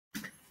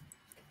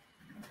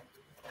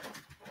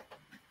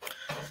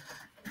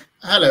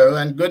Hello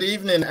and good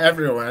evening,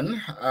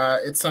 everyone.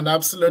 It's an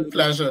absolute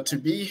pleasure to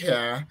be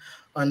here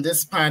on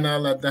this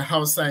panel at the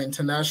Hausa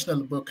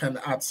International Book and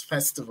Arts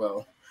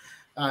Festival.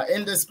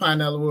 In this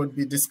panel, we'll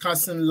be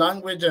discussing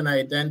language and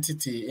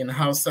identity in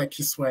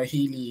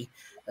Hausa-Kiswahili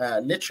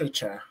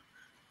literature.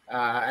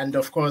 And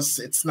of course,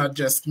 it's not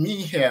just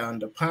me here on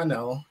the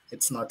panel.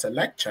 It's not a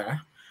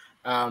lecture.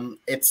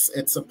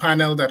 It's a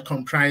panel that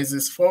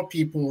comprises 4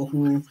 people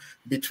who,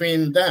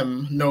 between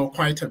them, know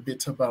quite a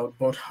bit about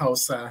both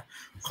Hausa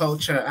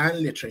culture and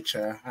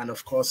literature, and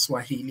of course,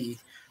 Swahili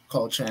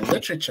culture and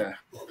literature.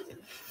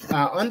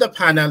 On the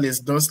panel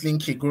is Doslin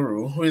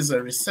Kiguru, who is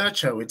a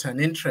researcher with an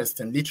interest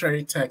in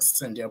literary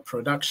texts and their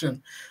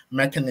production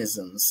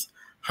mechanisms.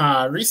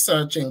 Her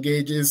research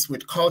engages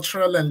with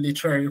cultural and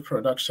literary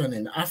production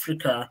in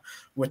Africa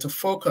with a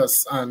focus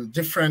on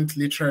different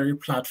literary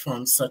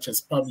platforms such as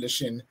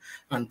publishing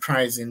and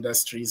prize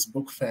industries,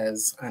 book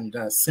fairs, and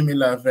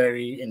similar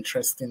very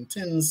interesting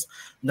things,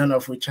 none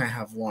of which I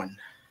have won.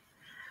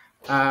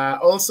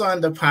 Also on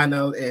the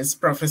panel is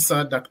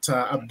Professor Dr.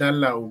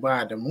 Abdallah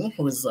Uba Adamu,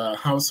 who is a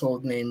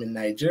household name in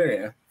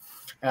Nigeria,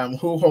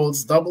 who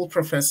holds double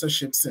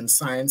professorships in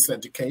science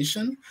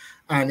education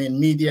and in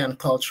media and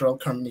cultural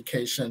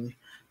communication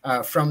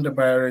from the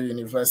Bayero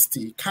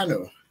University,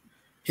 Kano.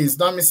 He's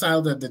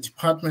domiciled at the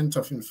Department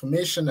of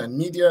Information and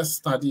Media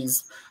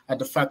Studies at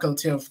the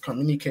Faculty of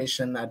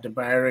Communication at the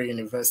Bayero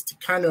University,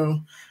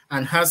 Kano,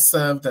 and has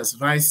served as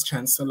Vice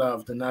Chancellor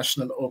of the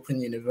National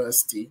Open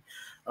University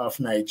of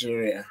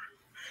Nigeria.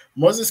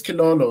 Moses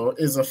Kilolo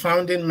is a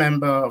founding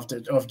member of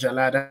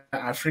Jalada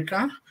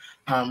Africa,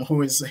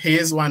 he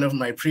is one of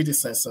my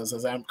predecessors,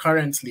 as I'm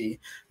currently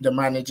the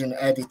managing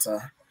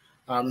editor.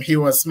 He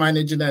was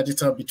managing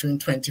editor between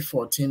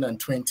 2014 and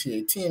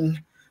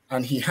 2018,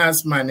 and he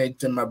has managed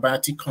the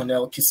Mabati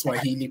Cornell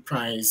Kiswahili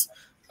Prize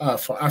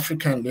for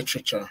African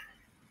Literature.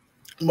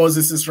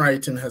 Moses's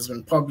writing has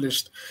been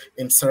published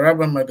in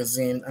Saraba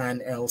Magazine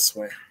and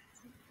elsewhere.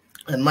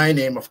 And my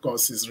name, of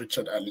course, is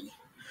Richard Ali.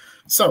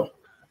 So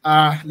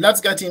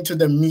let's get into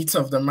the meat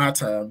of the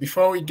matter.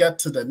 Before we get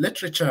to the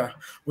literature,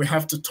 we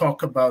have to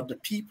talk about the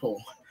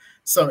people.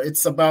 So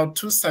it's about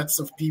 2 sets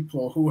of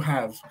people who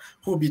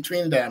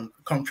between them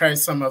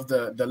comprise some of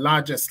the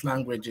largest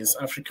languages,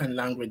 African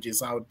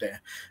languages out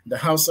there. The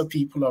Hausa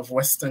people of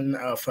West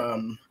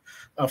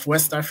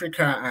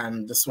Africa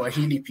and the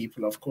Swahili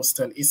people of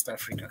coastal East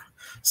Africa.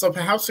 So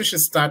perhaps we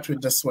should start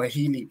with the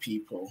Swahili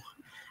people.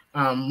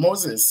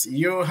 Moses,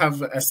 you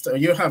have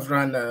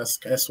run a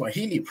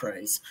Swahili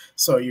prize,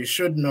 so you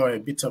should know a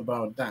bit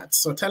about that.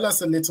 So tell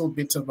us a little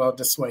bit about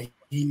the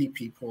Swahili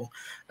people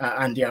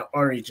and their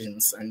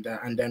origins, and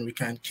then we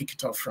can kick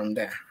it off from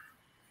there.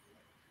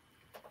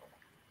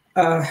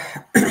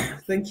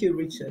 Thank you,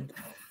 Richard.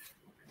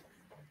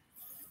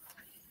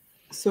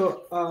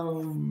 So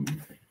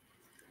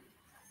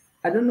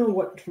I don't know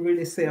what to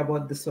really say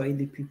about the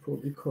Swahili people,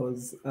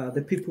 because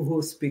the people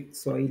who speak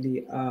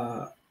Swahili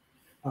are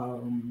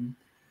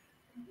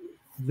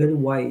very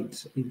wide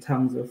in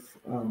terms of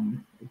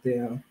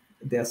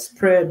their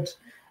spread,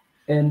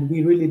 and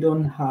we really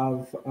don't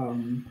have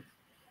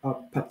a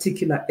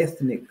particular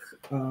ethnic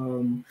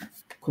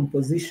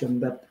composition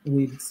that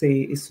we'd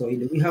say is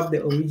Swahili. We have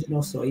the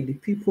original Swahili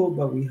people,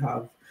 but we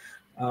have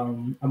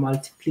a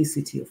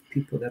multiplicity of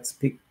people that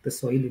speak the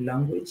Swahili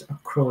language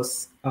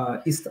across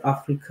East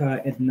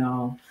Africa, and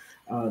now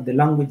the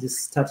language is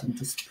starting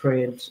to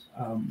spread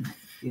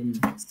in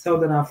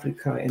Southern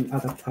Africa and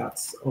other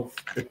parts of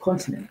the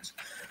continent.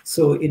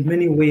 So in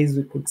many ways,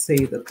 we could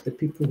say that the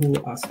people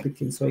who are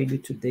speaking Swahili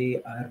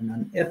today are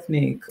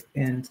non-ethnic,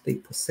 and they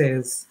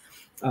possess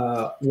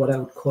what I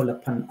would call a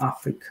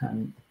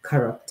Pan-African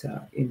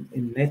character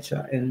in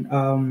nature.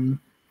 And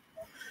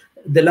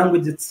the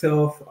language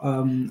itself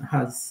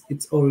has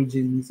its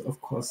origins, of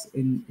course,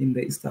 in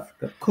the East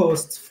Africa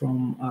coast,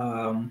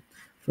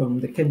 from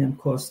the Kenyan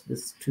coast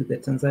to the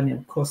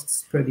Tanzanian coast,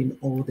 spreading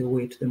all the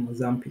way to the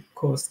Mozambique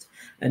coast,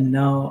 and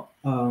now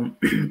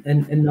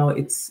now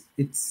it's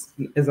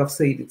as I've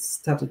said, it's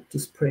started to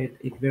spread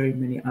in very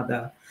many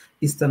other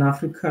Eastern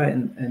Africa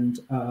and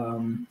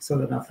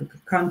Southern Africa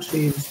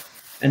countries.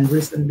 And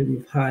recently,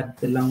 we've had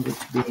the language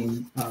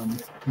being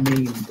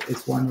named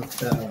as one of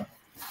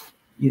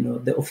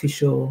the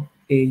official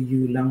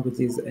AU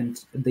languages,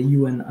 and the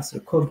UN has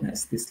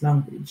recognized this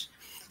language.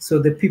 So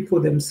the people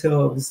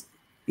themselves,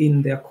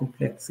 in their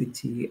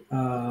complexity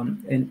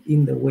and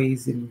in the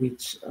ways in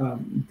which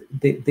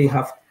they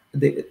have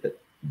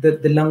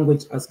the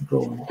language has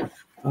grown,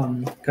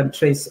 can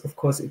trace, of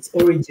course, its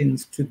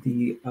origins to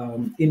the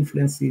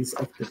influences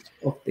of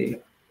the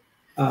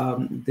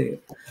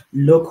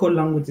local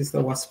languages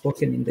that were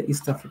spoken in the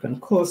East African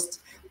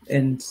coast,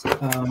 and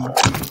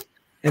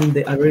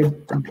the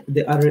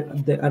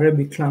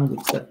Arabic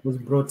language that was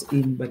brought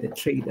in by the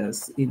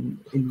traders in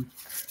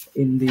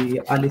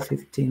the early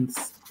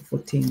 15th,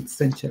 14th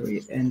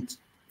century. And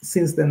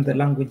since then, the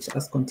language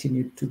has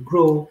continued to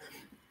grow,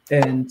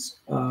 and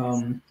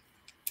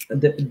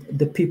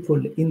the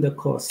people in the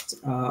coast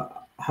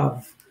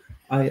have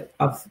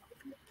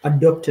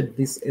adopted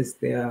this as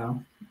their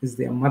is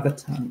their mother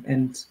tongue.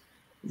 And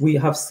we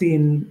have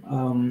seen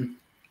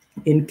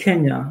in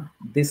Kenya,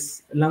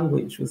 this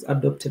language was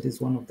adopted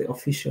as one of the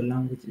official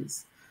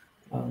languages,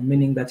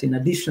 meaning that in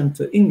addition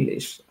to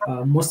English,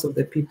 most of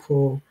the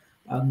people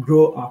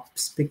grow up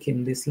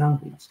speaking this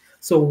language.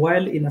 So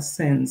while in a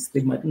sense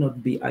they might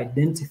not be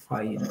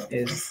identifying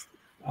as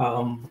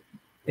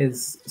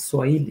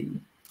Swahili,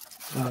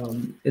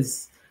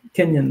 as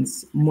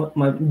Kenyans,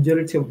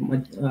 majority of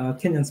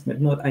Kenyans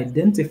might not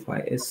identify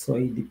as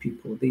Swahili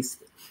people.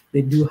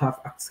 They do have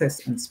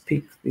access and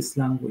speak this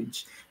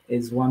language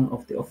as one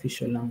of the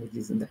official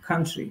languages in the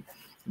country.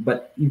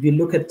 But if you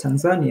look at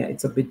Tanzania,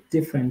 it's a bit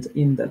different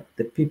in that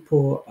the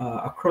people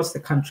across the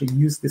country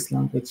use this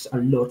language a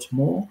lot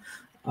more.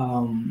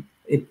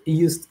 It's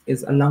used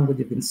as a language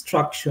of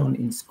instruction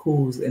in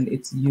schools, and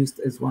it's used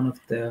as one of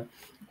the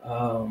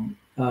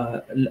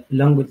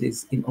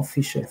languages in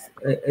official.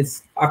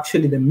 It's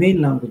actually the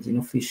main language in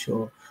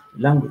official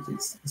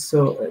languages.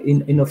 So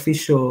in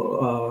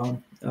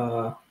official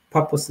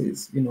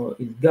purposes, you know,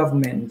 in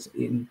government,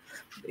 in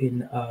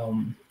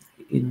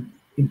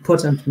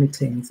important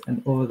meetings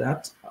and all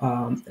that,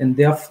 and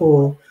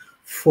therefore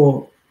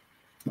for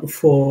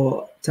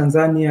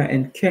Tanzania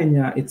and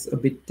Kenya, it's a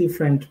bit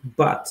different,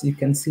 but you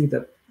can see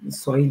that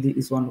Swahili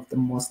is one of the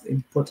most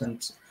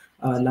important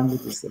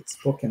languages that's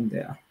spoken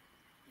there.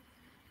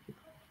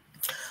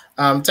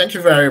 Thank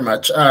you very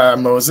much,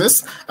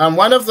 Moses.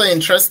 One of the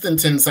interesting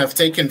things I've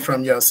taken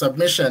from your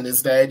submission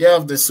is the idea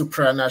of the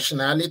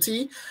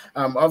supranationality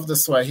of the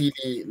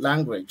Swahili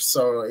language.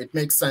 So it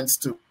makes sense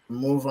to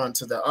move on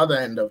to the other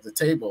end of the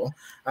table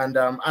and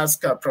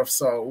ask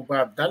Professor Uba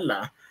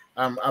Abdallah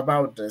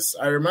about this.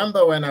 I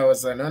remember when I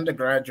was an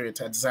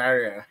undergraduate at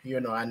Zaria, you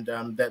know, and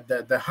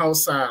the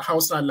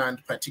Hausa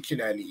land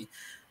particularly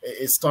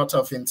is thought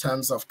of in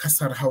terms of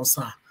Kasar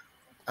Hausa,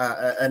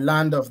 a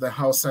land of the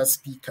Hausa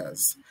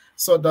speakers.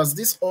 So does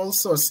this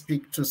also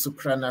speak to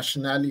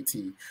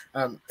supranationality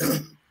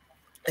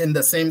in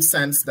the same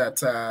sense that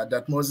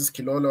that Moses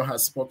Kilolo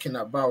has spoken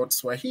about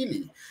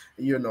Swahili,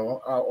 you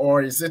know,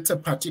 or is it a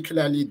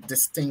particularly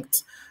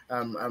distinct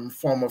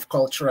form of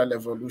cultural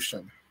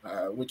evolution?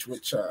 Which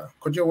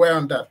could you weigh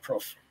on that,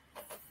 Prof?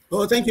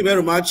 Oh, thank you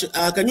very much.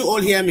 Can you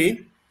all hear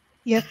me?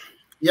 Yes.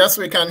 Yes,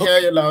 we can hear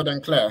you loud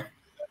and clear.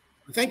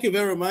 Thank you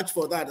very much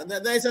for that.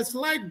 There is a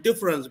slight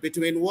difference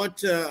between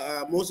what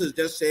Moses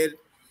just said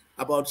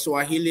about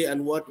Swahili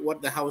and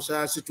what the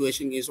Hausa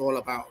situation is all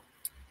about.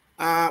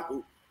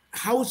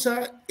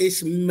 Hausa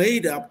is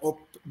made up of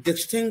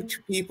distinct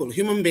people,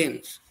 human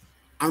beings,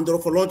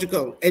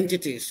 anthropological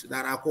entities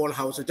that are called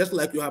Hausa, just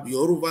like you have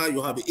Yoruba,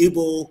 you have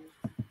Igbo,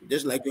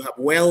 just like you have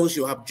Welsh,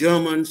 you have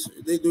Germans.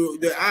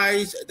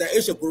 There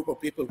is a group of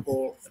people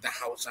called the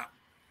Hausa.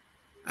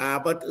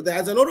 But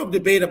there's a lot of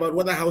debate about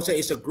whether Hausa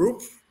is a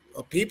group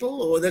of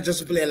people or they're just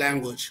simply a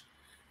language.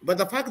 But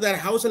the fact that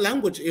Hausa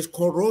language is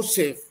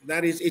corrosive,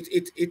 that is,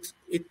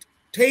 it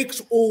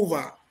takes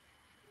over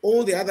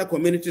all the other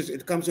communities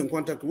it comes in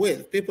contact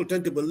with. People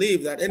tend to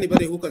believe that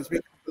anybody who can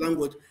speak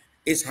language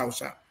is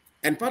Hausa.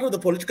 And part of the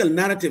political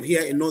narrative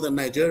here in northern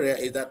Nigeria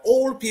is that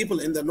all people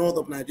in the north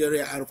of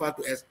Nigeria are referred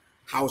to as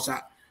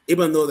Hausa,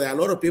 even though there are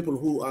a lot of people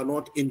who are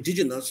not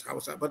indigenous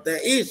Hausa. But there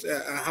is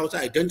a Hausa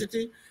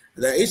identity,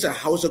 there is a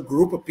Hausa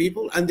group of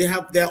people, and they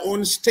have their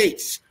own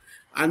states.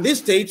 And these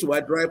states were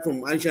derived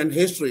from ancient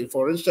history.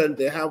 For instance,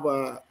 they have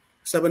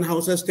 7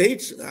 Hausa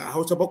states,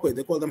 Hausa Bokwe,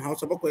 they call them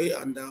Hausa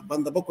Bokwe and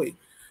Banda Bokwe.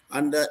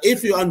 And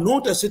if you are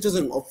not a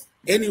citizen of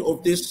any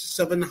of these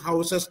 7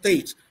 Hausa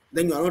states,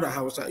 then you are not a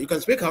Hausa. You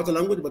can speak Hausa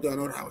language, but you are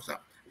not Hausa.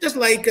 Just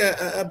like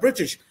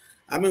British.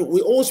 I mean,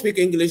 we all speak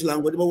English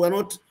language, but we're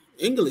not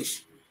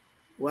English.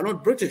 We're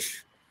not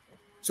British.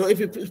 So if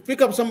you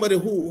pick up somebody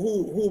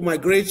who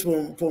migrates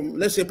from,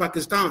 let's say,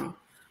 Pakistan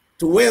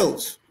to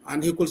Wales,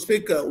 and he could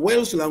speak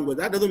Welsh language,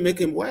 that doesn't make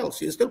him Welsh.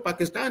 He's still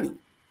Pakistani.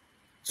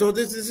 So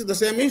this is the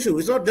same issue.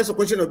 It's not just a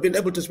question of being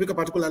able to speak a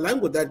particular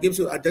language that gives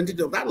you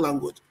identity of that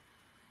language.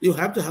 You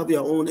have to have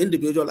your own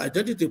individual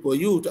identity for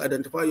you to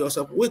identify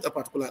yourself with a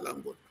particular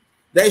language.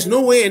 There is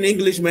no way an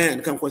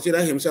Englishman can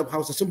consider himself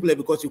Hausa simply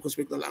because he could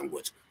speak the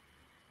language.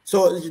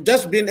 So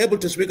just being able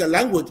to speak a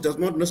language does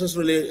not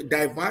necessarily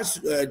divorce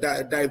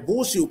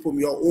you from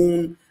your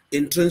own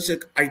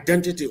intrinsic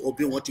identity of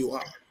being what you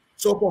are.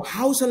 So for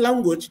Hausa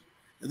language,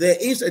 there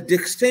is a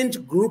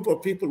distinct group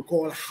of people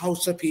called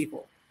Hausa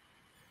people.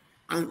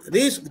 And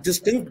this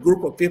distinct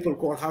group of people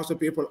called Hausa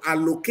people are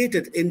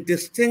located in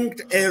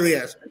distinct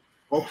areas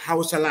of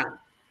Hausa land.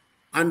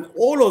 And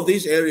all of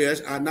these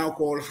areas are now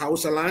called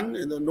Hausa land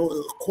in the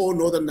core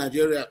northern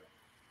Nigeria.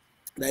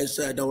 There is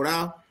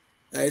Daura,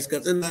 there is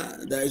Katsina,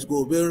 there is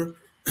Gobir,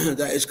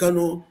 there is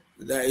Kano,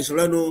 there is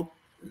Reno,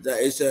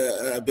 there is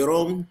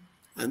Birom,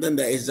 and then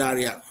there is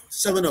Zaria,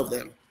 7 of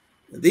them.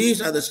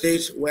 These are the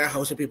states where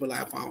Hausa people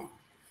are found.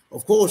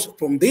 Of course,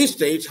 from these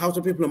states,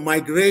 Hausa people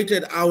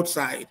migrated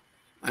outside,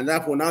 and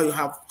therefore now you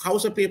have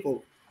Hausa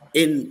people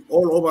in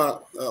all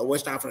over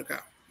West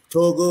Africa,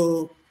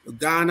 Togo,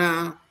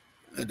 Ghana,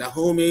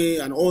 Dahomey,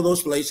 and all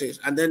those places,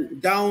 and then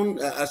down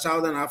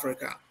Southern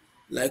Africa,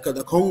 like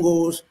the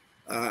Congos,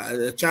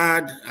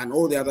 Chad, and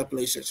all the other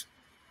places.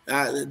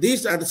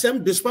 These are the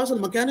same dispersal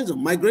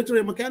mechanism,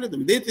 migratory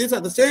mechanism. These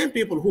are the same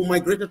people who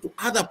migrated to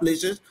other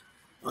places,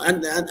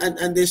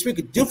 and they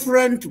speak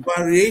different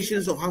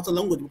variations of Hausa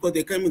language because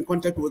they came in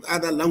contact with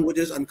other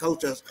languages and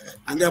cultures,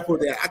 and therefore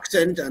their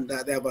accent and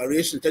their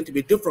variations tend to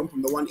be different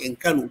from the one in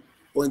Kanu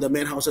or in the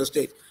main Hausa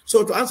state.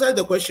 So to answer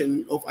the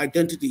question of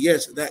identity,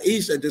 yes, there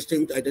is a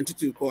distinct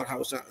identity called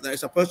Hausa. There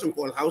is a person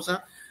called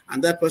Hausa,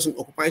 and that person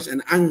occupies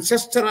an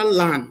ancestral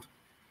land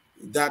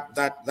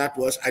that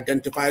was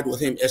identified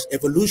with him as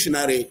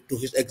evolutionary to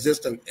his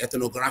existence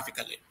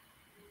ethnographically.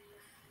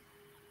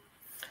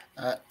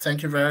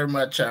 Thank you very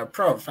much,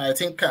 Prof. I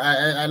think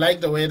I like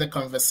the way the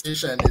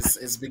conversation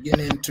is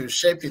beginning to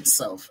shape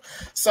itself.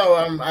 So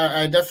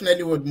I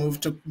definitely would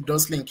move to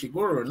Doslin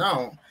Kiguru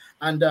now.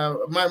 And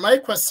my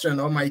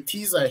question or my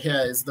teaser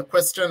here is the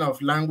question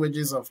of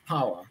languages of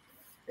power,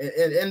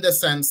 in the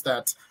sense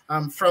that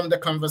from the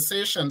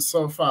conversation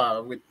so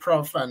far with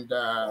Prof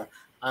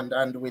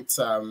and with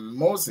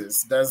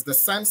Moses, there's the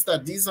sense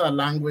that these are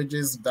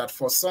languages that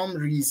for some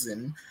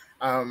reason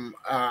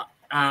are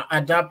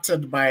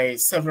adapted by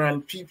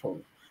several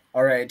people.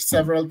 All right,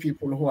 several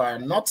people who are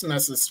not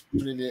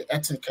necessarily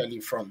ethnically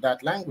from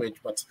that language,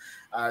 but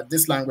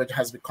this language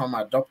has become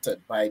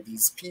adopted by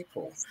these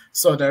people.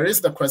 So there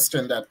is the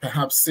question that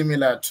perhaps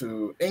similar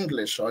to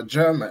English or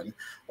German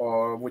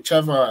or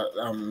whichever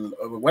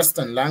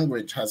Western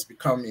language has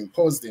become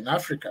imposed in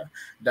Africa,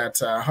 that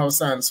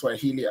Hausa and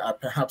Swahili are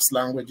perhaps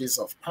languages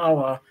of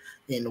power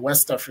in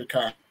West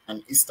Africa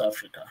and East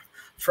Africa.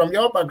 From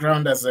your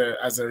background as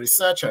a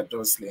researcher,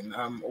 Doslin,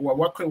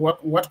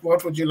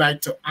 what would you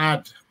like to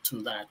add to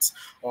that,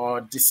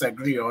 or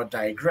disagree or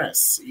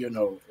digress,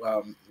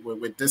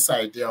 with this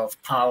idea of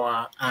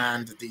power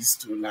and these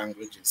two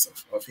languages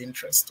of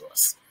interest to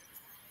us?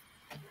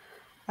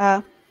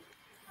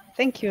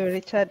 Thank you,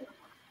 Richard.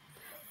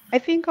 I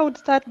think I would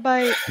start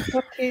by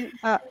talking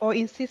or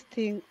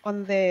insisting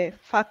on the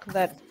fact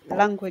that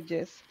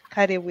languages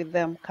carry with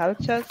them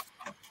cultures,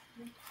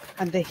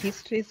 and the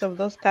histories of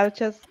those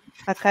cultures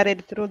are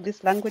carried through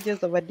these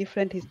languages over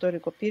different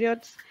historical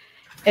periods.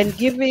 And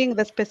giving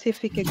the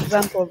specific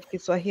example of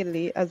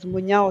Kiswahili, as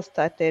Munyao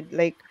started,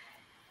 like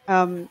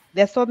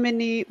there are so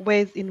many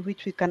ways in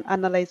which we can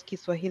analyze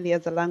Kiswahili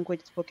as a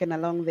language spoken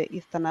along the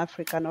Eastern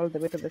African all the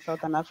way to the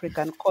Southern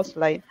African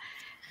coastline.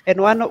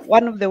 And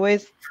one of the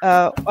ways,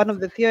 one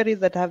of the theories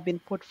that have been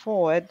put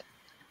forward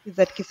is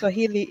that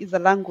Kiswahili is a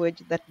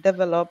language that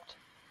developed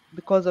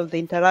because of the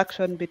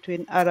interaction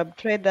between Arab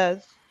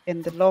traders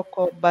and the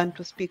local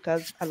Bantu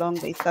speakers along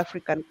the East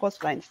African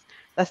coastlines.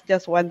 That's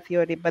just one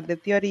theory, but the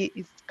theory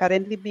is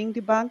currently being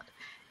debunked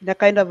in a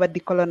kind of a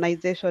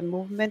decolonization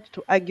movement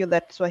to argue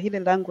that Swahili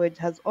language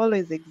has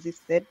always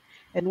existed.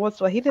 And what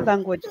Swahili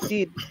language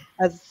did,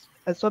 as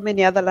so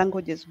many other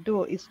languages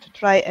do, is to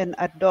try and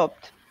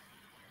adopt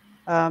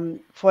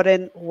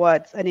foreign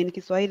words. And in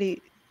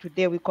Kiswahili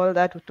today, we call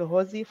that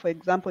utohozi, for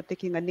example,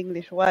 taking an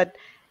English word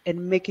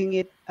and making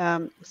it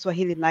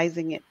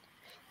Swahilinizing it.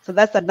 So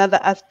that's another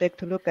aspect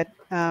to look at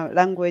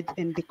language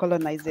and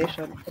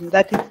decolonization, and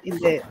that is in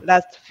the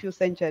last few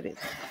centuries.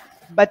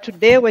 But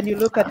today, when you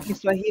look at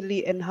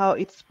Kiswahili and how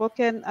it's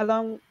spoken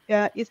along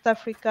East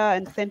Africa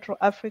and Central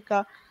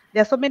Africa,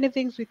 there are so many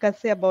things we can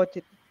say about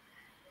it.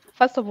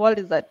 First of all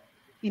is that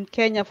in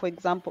Kenya, for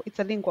example, it's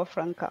a lingua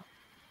franca,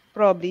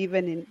 probably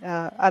even in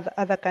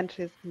other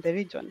countries in the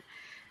region.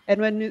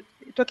 And when you're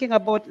talking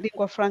about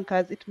lingua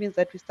francas, it means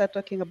that we start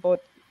talking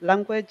about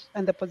language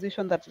and the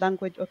position that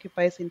language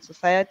occupies in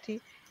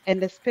society,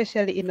 and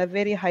especially in a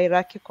very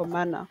hierarchical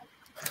manner.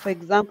 For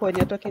example, when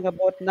you're talking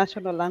about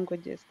national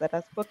languages that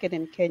are spoken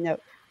in Kenya,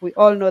 we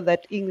all know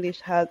that English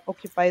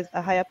occupies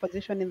a higher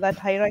position in that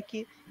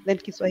hierarchy, then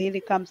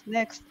Kiswahili comes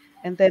next,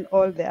 and then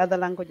all the other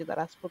languages that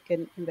are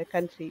spoken in the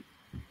country,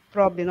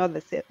 probably not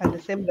at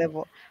the same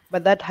level,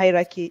 but that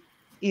hierarchy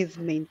is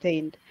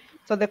maintained.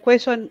 So the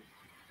question,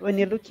 when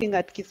you're looking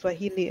at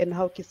Kiswahili and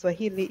how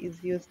Kiswahili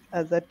is used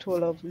as a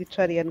tool of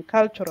literary and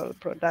cultural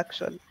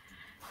production,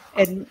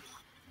 and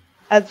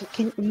as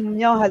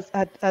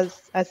Munyao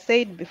has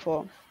said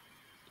before,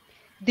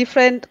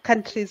 different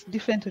countries,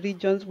 different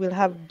regions will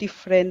have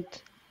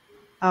different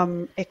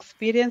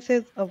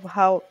experiences of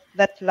how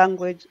that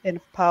language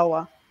and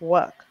power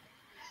work.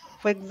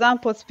 For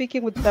example,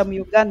 speaking with some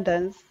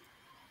Ugandans,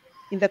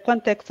 in the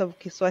context of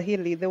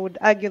Kiswahili, they would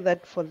argue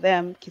that for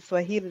them,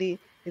 Kiswahili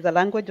is a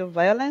language of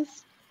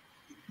violence.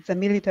 It's a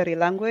military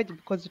language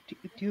because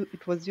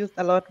it was used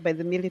a lot by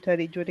the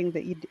military during the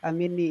Idi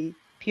Amin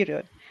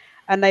period.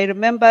 And I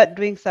remember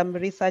doing some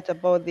research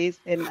about this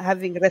and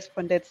having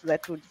respondents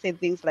that would say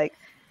things like,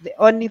 the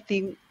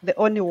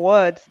only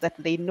words that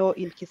they know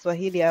in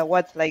Kiswahili are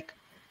words like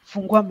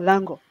fungua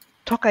mlango,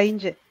 toka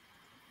nje.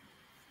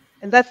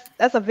 And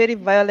that's a very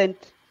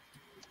violent.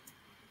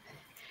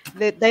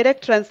 The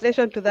direct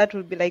translation to that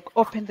would be like,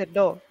 open the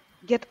door,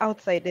 get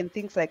outside, and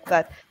things like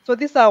that. So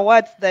these are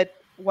words that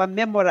were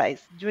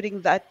memorized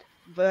during that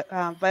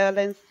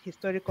violence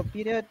historical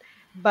period.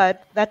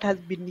 but that has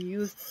been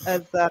used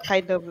as a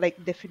kind of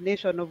like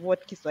definition of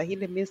what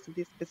Kiswahili means to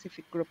this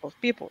specific group of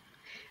people.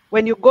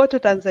 When you go to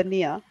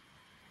Tanzania,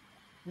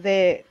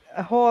 the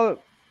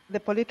the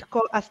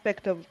political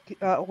aspect of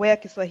where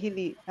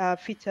Kiswahili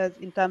features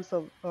in terms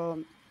of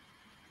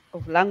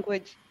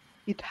language,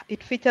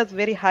 it features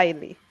very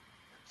highly.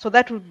 So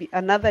that would be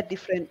another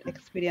different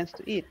experience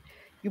to it.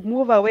 You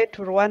move away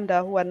to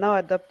Rwanda, who are now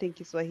adopting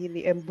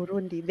Kiswahili, and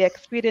Burundi, the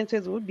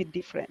experiences would be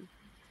different.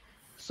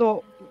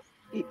 So,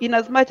 in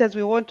as much as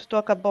we want to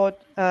talk about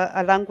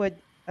a language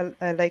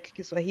like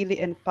Kiswahili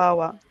and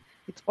power,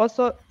 it's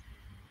also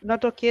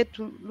not okay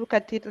to look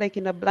at it like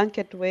in a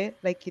blanket way,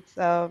 like it's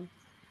not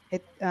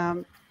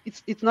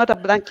a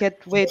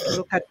blanket way to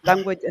look at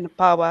language and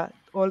power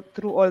all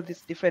through all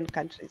these different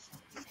countries.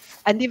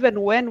 And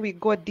even when we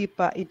go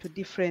deeper into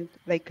different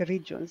like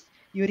regions,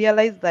 you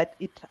realize that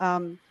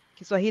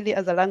Kiswahili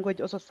as a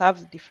language also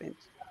serves different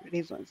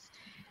reasons.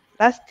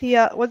 Last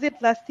year, was it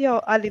last year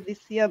or early this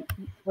year,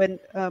 when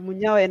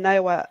Munyao and I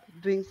were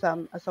doing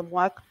some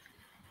work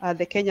at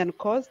the Kenyan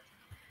coast,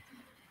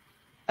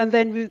 and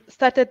then we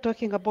started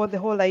talking about the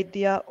whole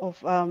idea of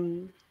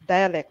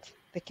dialects,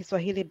 the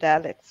Kiswahili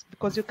dialects,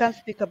 because you can't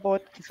speak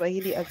about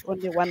Kiswahili as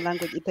only one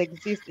language. It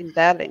exists in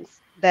dialects.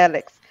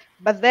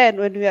 But then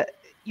when we are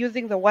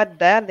using the word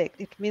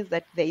dialect, it means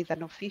that there is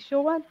an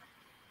official one,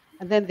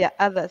 and then there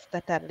are others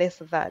that are less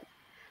than.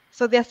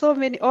 So there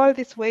are all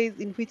these ways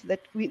in which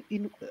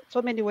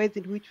so many ways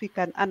in which we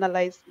can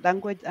analyze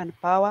language and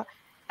power,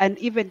 and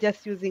even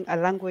just using a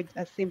language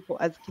as simple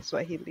as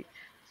Kiswahili.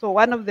 So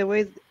one of the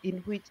ways in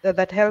which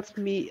that helps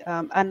me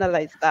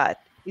analyze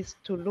that is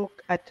to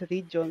look at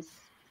regions,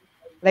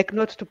 like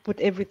not to put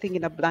everything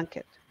in a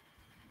blanket.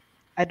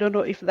 I don't know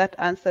if that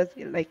answers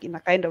like in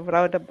a kind of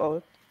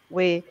roundabout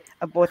way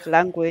about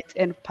language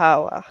and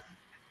power.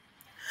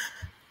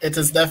 It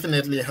is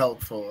definitely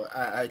helpful.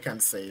 I can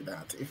say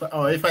that, if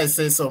I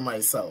say so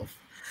myself.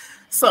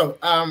 So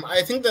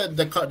I think that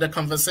the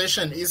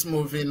conversation is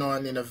moving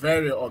on in a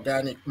very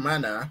organic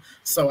manner.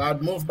 So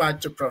I'd move back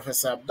to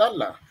Professor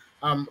Abdallah.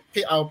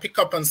 I'll pick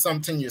up on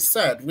something you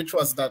said, which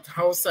was that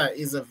Hausa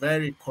is a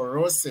very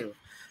corrosive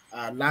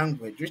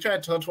language, which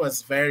I thought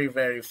was very,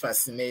 very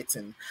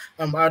fascinating.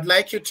 I'd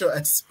like you to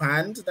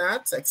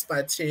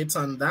expatiate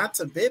on that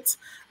a bit,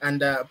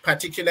 and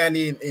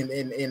particularly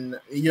in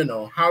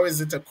how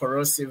is it a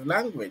corrosive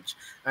language,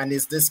 and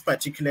is this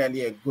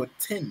particularly a good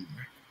thing?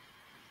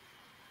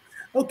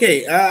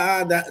 Okay,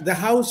 the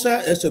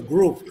Hausa as a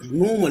group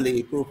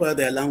normally prefer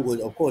their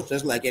language, of course,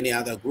 just like any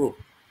other group,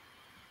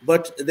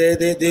 but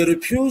they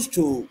refuse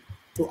to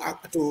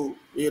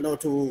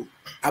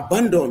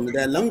abandon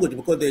their language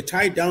because they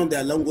tie down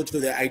their language to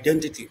their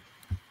identity.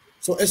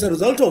 So as a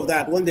result of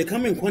that, when they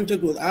come in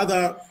contact with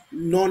other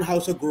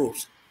non-Hausa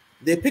groups,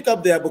 they pick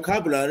up their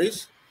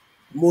vocabularies,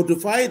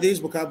 modify these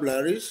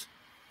vocabularies,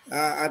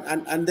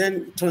 and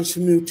then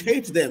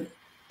transmutate them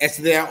as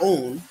their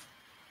own,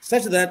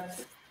 such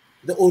that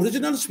the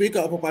original speaker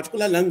of a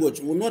particular language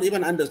will not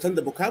even understand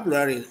the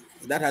vocabulary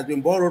that has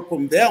been borrowed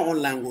from their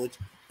own language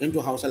into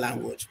Hausa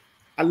language.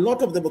 A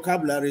lot of the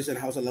vocabularies in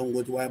Hausa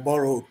language were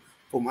borrowed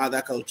from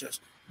other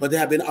cultures, but they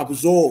have been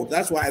absorbed.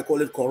 That's why I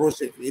call it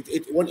corrosive.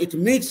 When it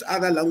meets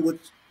other language,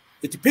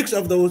 it picks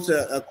up those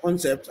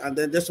concepts and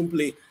then just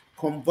simply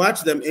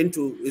converts them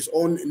into its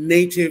own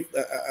native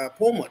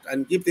format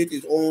and gives it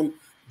its own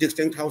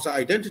distinct Hausa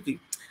identity.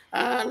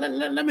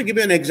 Let me give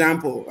you an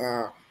example.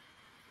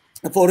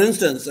 For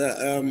instance,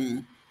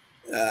 agwagwa.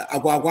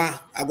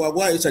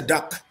 Agwagwa is a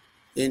duck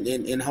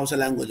in Hausa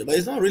language, but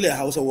it's not really a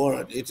Hausa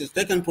word. It is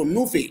taken from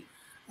Nufi.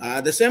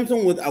 The same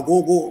thing with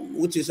agogo,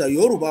 which is a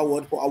Yoruba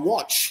word for a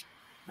watch,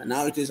 and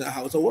now it is a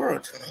Hausa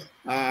word.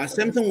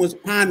 Same thing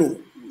with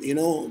panu,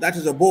 that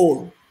is a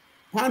bowl.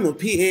 Panu,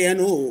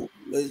 P-A-N-O,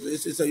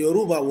 it's a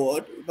Yoruba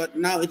word, but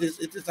now it is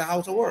a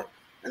Hausa word.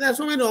 And there are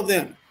so many of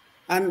them.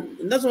 And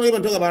let's not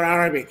even talk about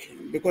Arabic,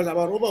 because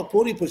about over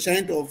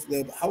 40% of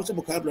the Hausa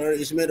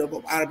vocabulary is made up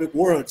of Arabic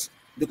words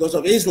because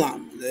of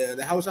Islam.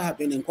 The Hausa have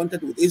been in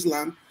contact with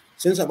Islam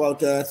since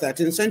about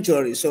 13th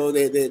century. So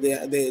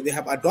they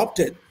have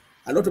adopted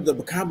a lot of the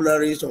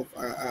vocabularies of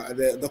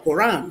the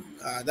Quran,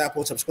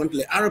 therefore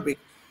subsequently Arabic,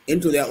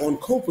 into their own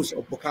corpus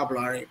of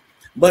vocabulary.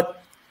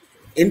 But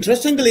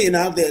interestingly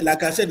enough,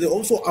 like I said, they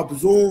also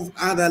absorb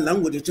other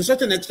languages to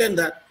such an extent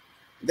that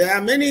there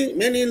are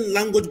many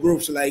language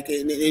groups, like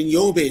in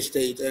Yobe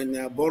State and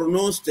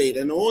Borno State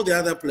and all the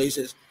other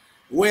places,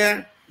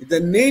 where the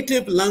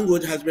native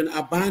language has been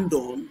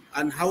abandoned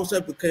and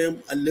Hausa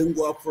became a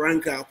lingua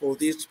franca for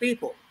these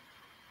people.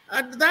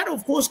 And that,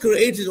 of course,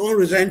 creates its own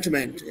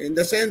resentment in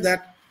the sense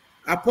that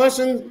a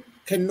person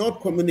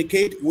cannot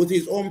communicate with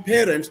his own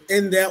parents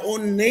in their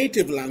own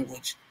native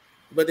language,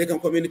 but they can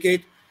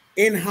communicate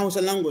in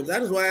Hausa language.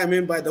 That is why I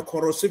mean by the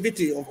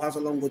corrosivity of Hausa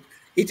language.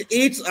 It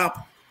eats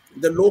up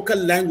the local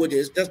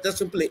languages, just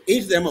simply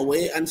eats them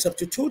away and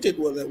substitute it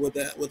with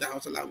the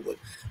Hausa language.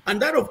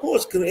 And that, of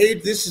course,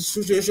 creates this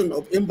situation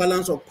of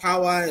imbalance of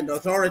power and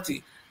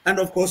authority, and,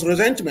 of course,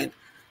 resentment.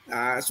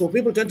 So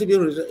people tend to be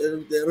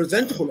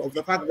resentful of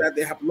the fact that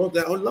they have lost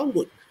their own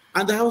language.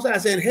 And the Hausa are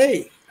saying,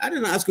 hey, I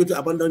didn't ask you to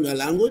abandon your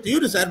language. You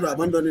decided to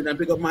abandon it and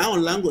pick up my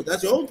own language.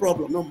 That's your own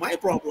problem, not my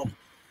problem.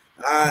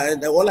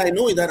 And all I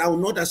know is that I will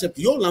not accept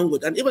your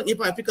language. And even if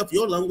I pick up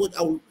your language,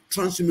 I will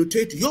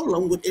transmutate your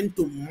language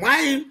into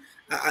my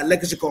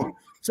lexicon,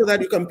 so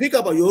that you can pick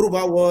up a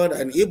Yoruba word,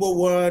 an Igbo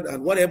word,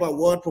 and whatever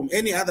word from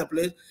any other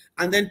place,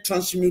 and then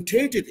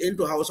transmutate it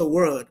into Hausa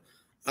word.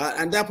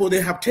 And therefore,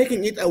 they have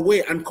taken it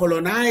away and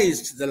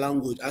colonized the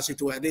language, as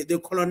it were. They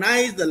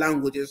colonized the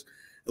languages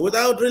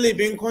without really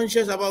being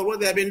conscious about what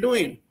they have been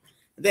doing.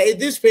 There is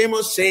this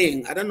famous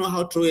saying, I don't know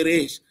how true it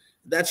is,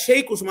 that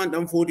Sheikh Usman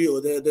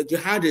Danfodio, the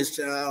jihadist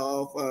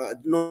of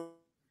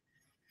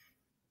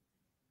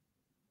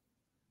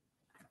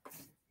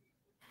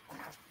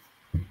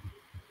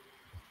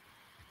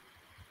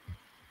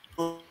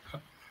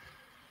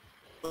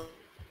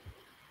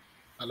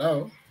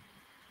Hello?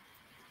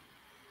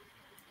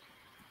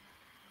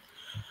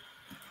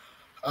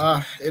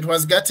 It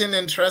was getting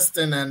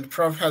interesting and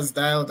Prof has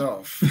dialed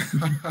off.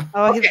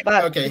 Oh, he's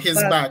back. Okay, he's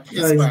back.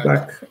 He's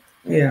back.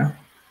 Yeah.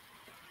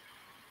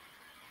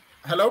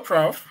 Hello,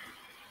 Prof.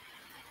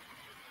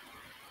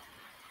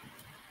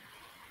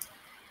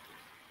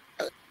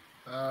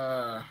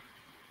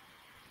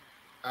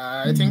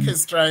 I think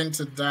he's trying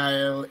to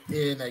dial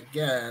in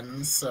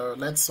again, so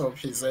let's hope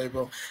he's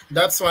able.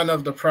 That's one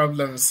of the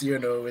problems, you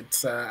know,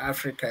 with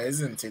Africa,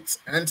 isn't it?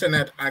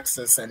 Internet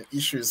access and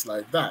issues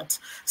like that.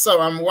 So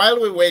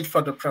while we wait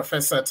for the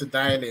professor to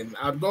dial in,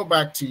 I'll go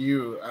back to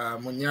you,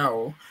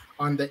 Munyao,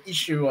 on the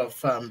issue of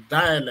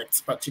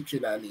dialects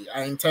particularly.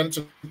 I intend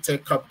to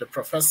take up the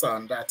professor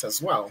on that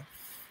as well.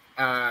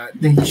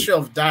 The issue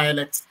of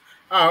dialects.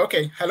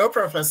 Okay. Hello,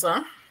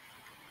 Professor.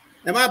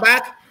 Am I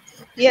back?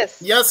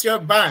 Yes. Yes, you're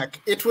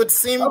back. It would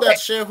seem that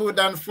Shehu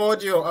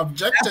Danfodio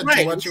objected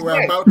to what you were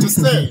right. about to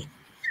say.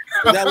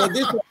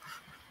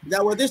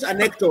 There was this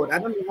anecdote, I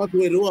don't know what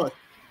it was,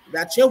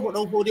 that Shehu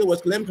Danfodio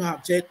was claimed to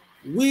have said,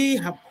 we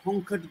have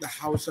conquered the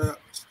Hausa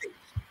state.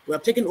 We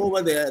have taken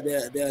over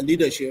their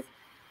leadership,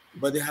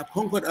 but they have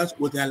conquered us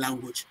with their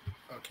language.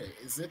 Okay,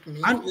 is it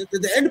me? And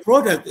the end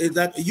product is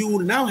that you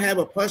will now have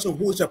a person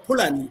who is a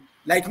Fulani,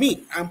 like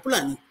me. I'm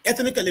Fulani,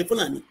 ethnically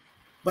Fulani,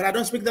 but I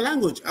don't speak the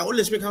language. I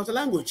only speak Hausa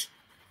language.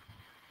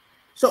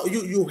 So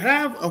you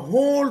have a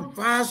whole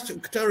vast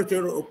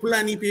territory of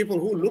Fulani people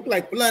who look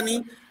like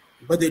Fulani,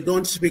 but they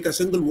don't speak a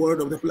single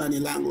word of the Fulani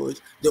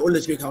language. They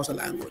only speak Hausa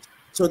language.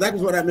 So that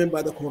is what I mean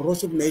by the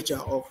corrosive nature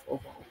of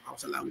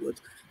Hausa language.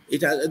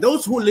 It has,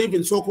 those who live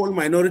in so-called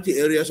minority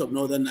areas of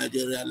northern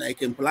Nigeria,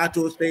 like in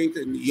Plateau State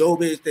and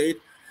Yobe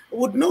State,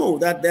 would know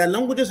that their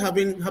languages have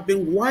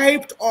been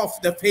wiped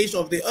off the face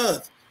of the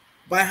earth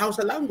by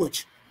Hausa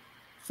language.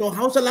 So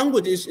Hausa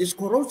language is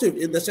corrosive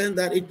in the sense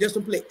that it just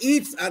simply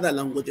eats other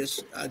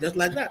languages, just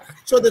like that.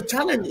 So the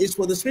challenge is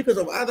for the speakers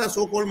of other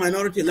so-called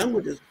minority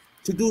languages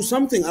to do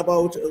something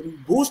about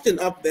boosting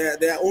up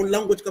their own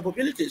language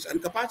capabilities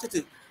and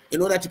capacity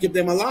in order to keep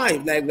them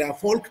alive, like their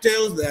folk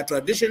tales, their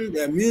tradition,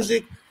 their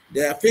music,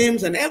 their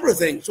films and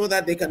everything, so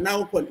that they can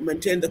now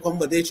maintain the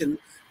conversation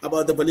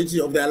about the validity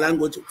of their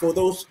language for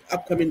those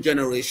upcoming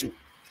generations.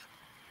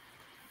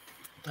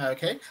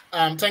 Okay,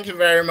 thank you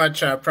very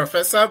much,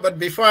 Professor. But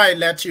before I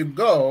let you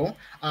go,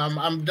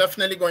 I'm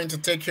definitely going to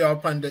take you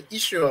up on the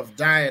issue of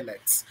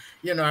dialects.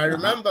 You know, I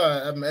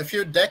remember a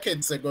few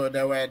decades ago,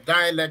 there were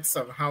dialects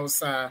of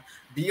Hausa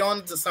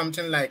beyond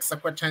something like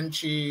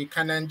Sakwatanchi,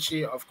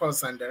 Kananchi, of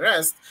course, and the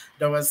rest.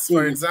 There was,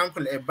 for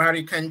example, a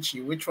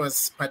Barikanchi, which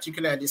was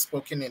particularly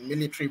spoken in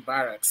military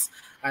barracks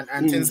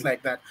and things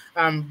like that.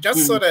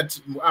 Just so that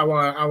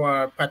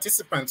our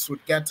participants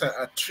would get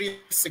a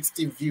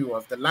 360 view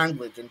of the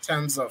language in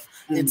terms of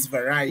its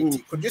variety.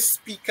 Could you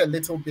speak a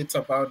little bit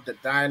about the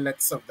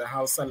dialects of the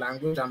Hausa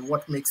language and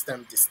what makes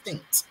them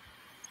distinct?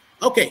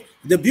 Okay,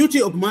 the beauty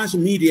of mass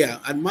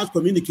media and mass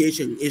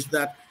communication is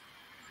that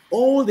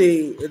all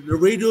the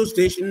radio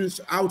stations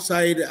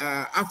outside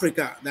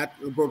Africa that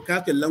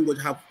broadcast the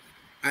language have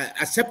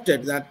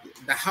accepted that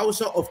the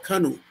Hausa of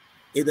Kano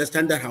is the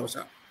standard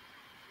Hausa.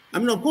 I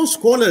mean, of course,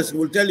 scholars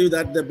will tell you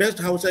that the best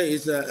Hausa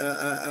is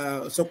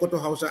Sokoto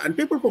Hausa, and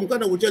people from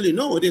Kano will tell you,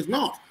 no, it is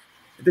not,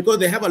 because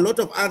they have a lot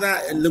of other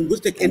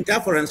linguistic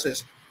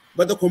interferences.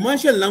 But the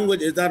commercial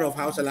language is that of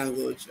Hausa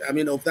language, I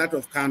mean, of that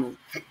of Kano.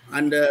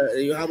 And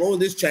you have all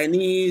these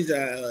Chinese,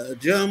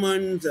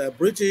 Germans,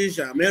 British,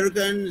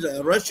 Americans,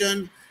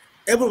 Russians.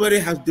 Everybody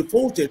has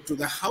defaulted to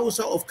the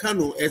Hausa of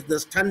Kano as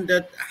the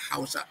standard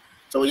Hausa.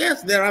 So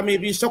yes, there are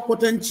maybe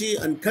Sokotanchi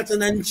and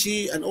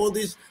Katananchi and all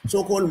these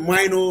so-called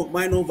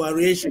minor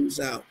variations.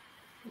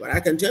 But I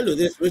can tell you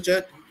this,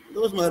 Richard,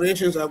 those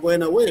variations are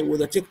going away with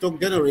the TikTok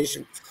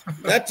generation.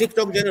 That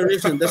TikTok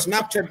generation, the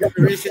Snapchat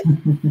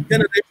generation,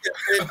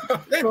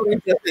 they're not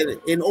interested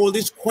in all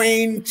this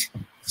quaint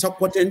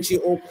Sokotanchi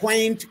or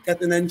quaint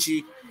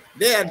Katananchi.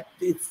 They are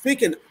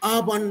speaking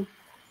urban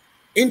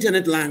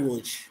internet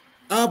language,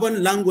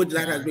 urban language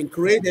that has been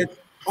created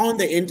on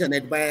the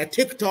internet by a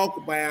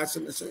TikTok, by a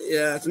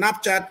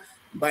Snapchat,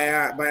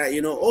 by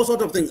all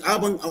sorts of things,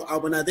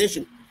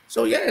 urbanization.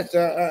 So yes,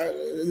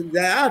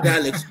 there are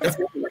dialects,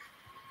 definitely.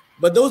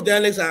 But those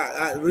dialects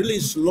are really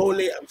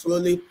slowly and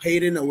slowly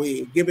fading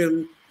away,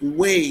 giving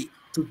way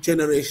to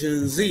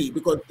Generation Z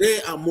because they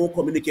are more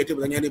communicative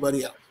than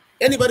anybody else.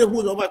 Anybody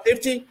who's over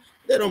 50,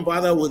 they don't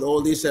bother with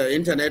all this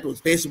internet,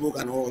 with Facebook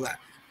and all that.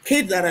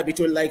 Kids that are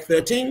between like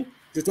 13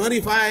 to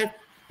 25,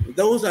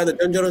 those are the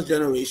dangerous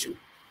generation.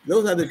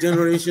 Those are the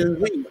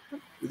Generation Z.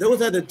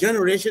 Those are the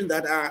generation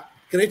that are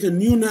creating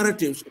new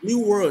narratives, new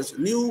words,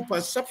 new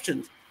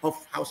perceptions of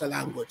Hausa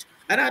language.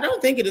 And I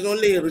don't think it is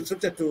only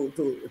restricted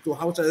to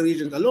Hausa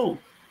regions alone.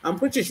 I'm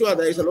pretty sure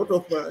there is a lot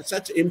of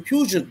such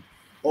infusion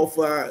of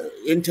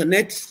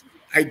internet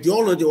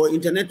ideology or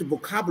internet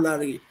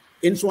vocabulary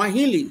in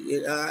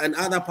Swahili and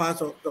other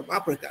parts of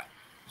Africa.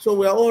 So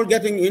we're all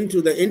getting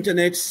into the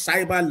internet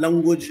cyber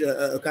language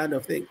kind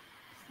of thing.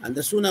 And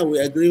the sooner we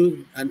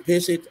agree and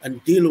face it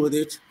and deal with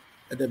it,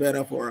 the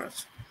better for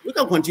us. We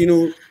can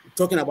continue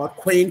talking about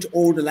quaint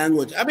old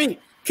language. I mean,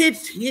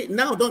 kids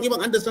now don't even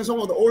understand some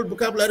of the old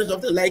vocabularies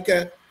of the, like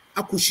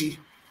akushi.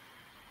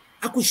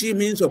 Akushi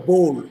means a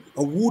bowl,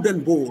 a wooden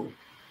bowl.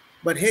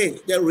 But hey,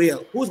 they're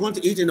real. Who's going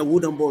to eat in a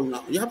wooden bowl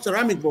now? You have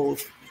ceramic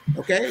bowls,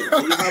 okay?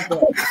 You have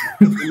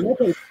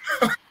metal.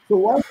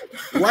 So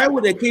why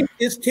would a kid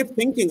just keep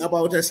thinking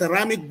about a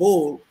ceramic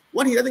bowl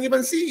when he doesn't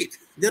even see it?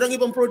 They don't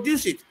even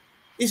produce it.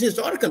 It's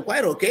historical,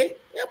 quite okay.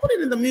 Yeah, put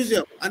it in the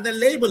museum and then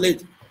label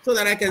it so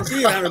that I can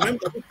see it and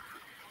remember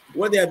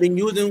what they have been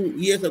using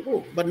years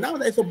ago. But now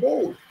there's a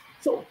bowl.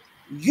 So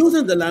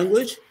using the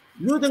language,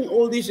 using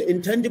all these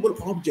intangible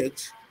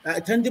objects,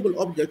 tangible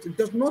objects, it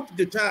does not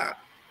deter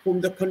from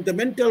the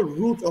fundamental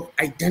root of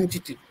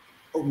identity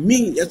of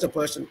me as a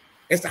person,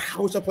 as a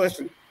Hausa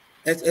person,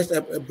 as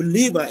a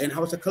believer in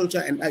Hausa culture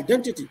and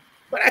identity.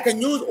 But I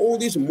can use all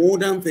these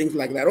modern things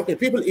like that. Okay,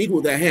 people eat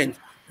with their hands.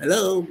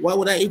 Hello, why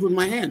would I eat with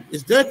my hand?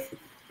 It's dirty.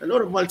 A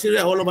lot of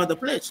bacteria all over the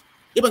place.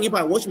 Even if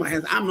I wash my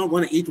hands, I'm not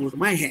going to eat with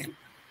my hand.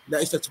 There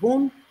is a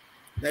spoon,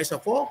 there is a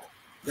fork,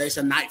 there is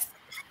a knife.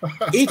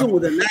 Eating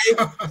with a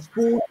knife,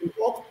 spoon, and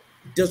fork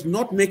does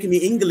not make me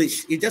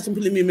English. It just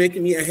simply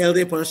making me a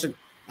healthy person.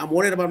 I'm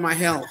worried about my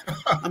health.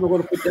 I'm not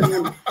going to put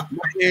down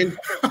my hand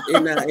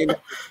in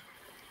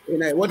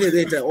what is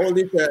it? All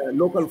this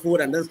local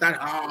food and then start.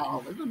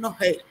 Oh no!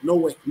 Hey, no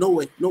way! I'm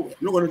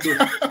not going to do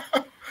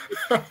that.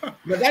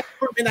 But that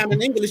doesn't mean I'm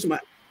an Englishman.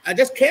 I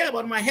just care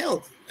about my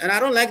health, and I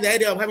don't like the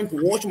idea of having to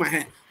wash my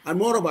hand. And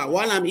more about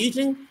while I'm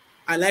eating,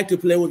 I like to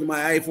play with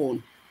my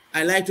iPhone.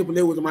 I like to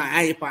play with my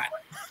iPad,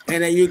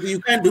 and you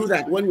can't do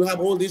that when you have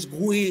all this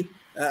gooey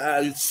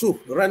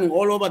soup running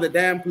all over the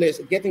damn place,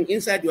 getting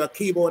inside your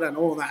keyboard and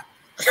all that.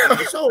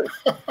 So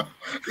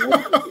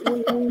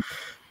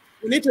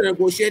we need to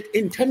negotiate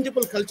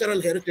intangible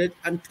cultural heritage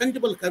and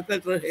tangible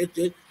cultural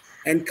heritage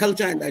and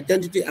culture and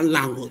identity and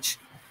language.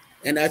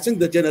 And I think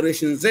the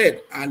Generation Z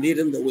are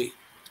leading the way.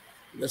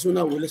 The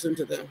sooner we listen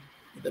to them,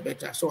 the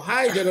better. So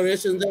hi,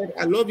 Generation Z.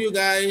 I love you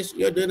guys.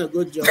 You're doing a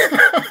good job.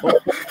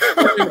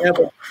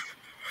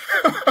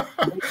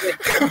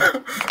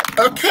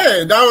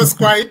 Okay, that was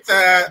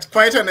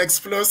quite an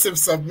explosive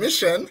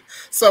submission.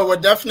 So we'll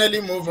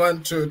definitely move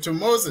on to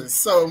Moses.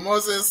 So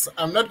Moses,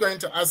 I'm not going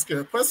to ask you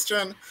a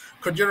question.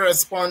 Could you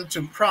respond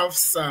to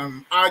Prof's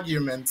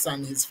arguments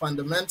and his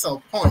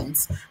fundamental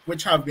points,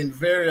 which have been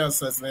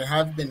various as they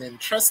have been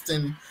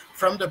interesting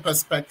from the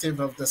perspective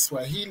of the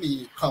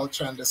Swahili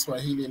culture and the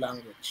Swahili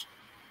language?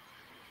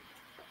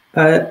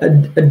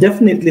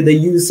 Definitely the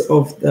use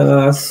of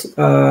the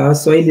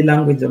Swahili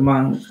language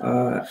among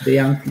the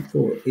young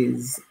people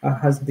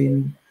has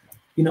been,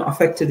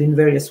 affected in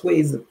various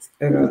ways.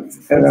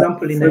 For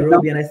example, in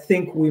Nairobi, and I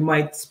think we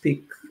might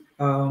speak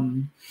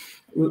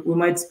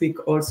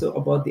also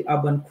about the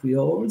urban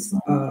Creoles,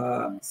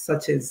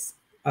 such as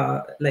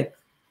like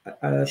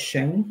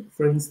Sheng,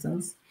 for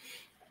instance,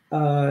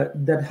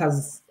 that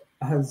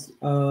has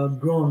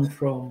grown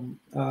from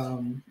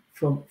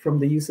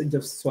the usage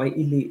of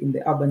Swahili in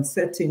the urban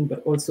setting,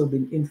 but also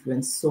been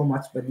influenced so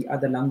much by the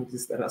other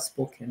languages that are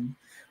spoken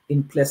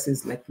in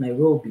places like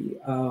Nairobi.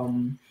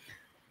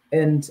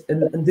 And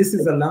this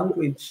is a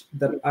language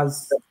that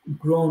has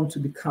grown to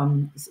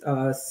become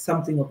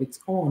something of its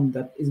own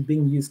that is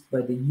being used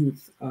by the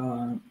youth,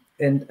 and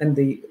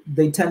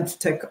they tend to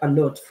take a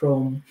lot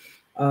from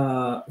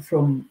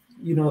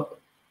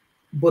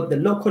both the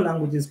local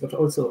languages, but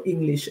also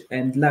English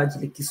and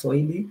largely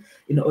Kiswahili,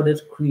 in order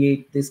to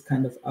create this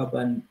kind of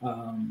urban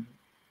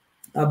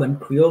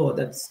Creole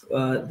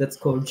that's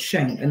called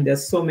Sheng. And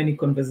there's so many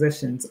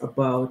conversations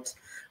about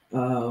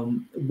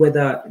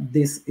whether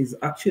this is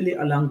actually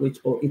a language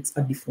or it's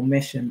a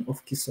deformation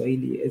of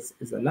Kiswahili as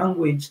a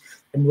language,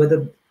 and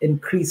whether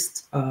and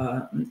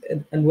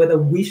whether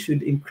we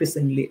should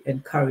increasingly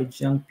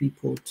encourage young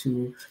people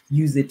to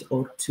use it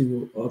or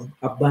to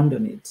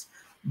abandon it.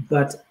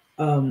 But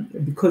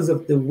because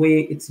of the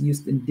way it's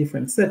used in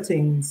different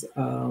settings,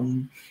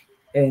 and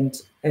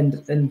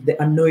the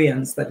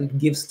annoyance that it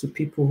gives to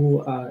people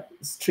who are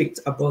strict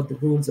about the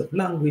rules of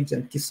language,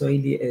 and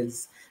Kiswahili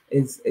is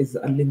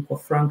a lingua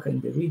franca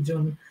in the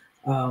region,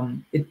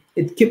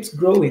 it keeps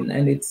growing,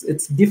 and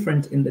it's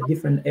different in the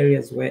different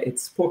areas where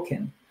it's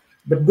spoken.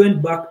 But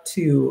going back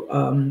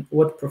to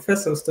what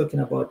Professor was talking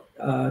about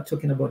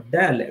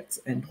dialects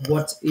and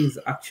what is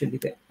actually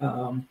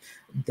the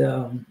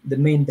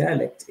main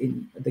dialect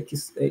in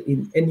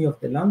in any of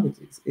the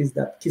languages, is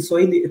that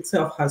Kiswahili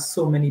itself has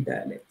so many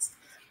dialects.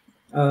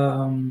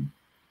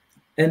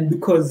 And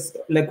because,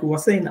 like we were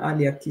saying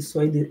earlier,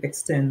 Kiswahili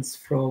extends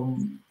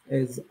from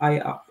as high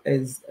up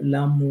as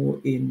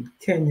Lamu in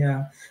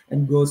Kenya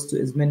and goes to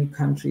as many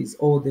countries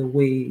all the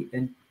way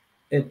and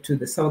to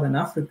the Southern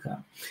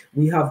Africa.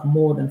 We have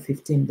more than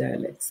 15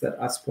 dialects that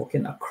are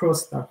spoken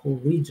across that whole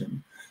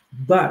region.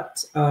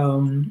 But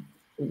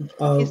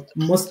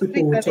most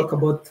people will talk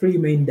about three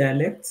main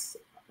dialects.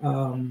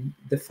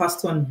 The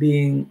first one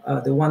being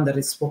the one that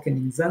is spoken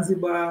in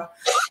Zanzibar.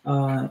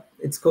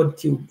 It's called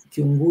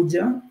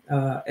Kiunguja,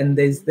 and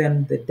there's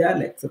then the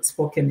dialect that's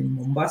spoken in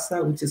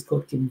Mombasa, which is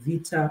called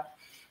Kimvita,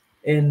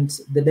 and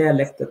the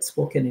dialect that's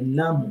spoken in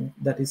Lamu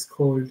that is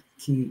called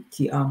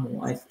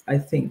Kiamu, I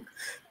think.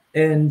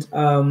 And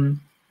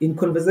in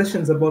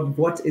conversations about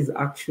what is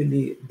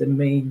actually the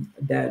main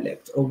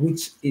dialect, or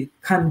which it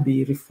can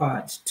be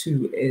referred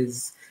to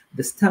as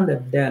the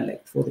standard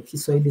dialect for the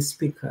Kiswahili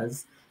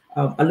speakers,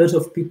 a lot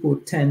of people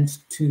tend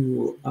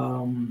to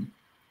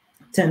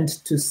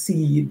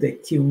see the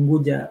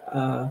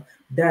Kiunguja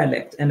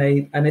dialect, and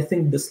I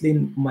think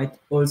Doslin might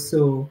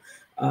also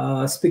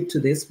speak to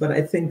this, but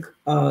I think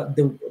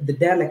the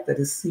dialect that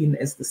is seen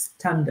as the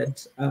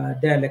standard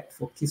dialect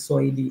for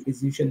Kiswahili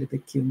is usually the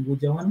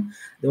Kiunguja one,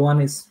 the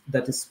one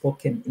that is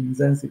spoken in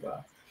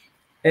Zanzibar.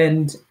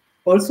 And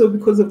also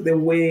because of the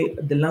way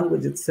the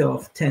language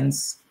itself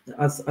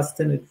has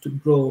tended to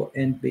grow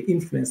and be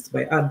influenced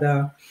by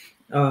other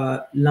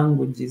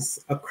languages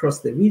across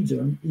the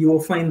region, you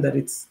will find that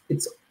it's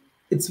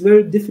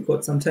very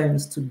difficult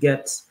sometimes to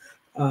get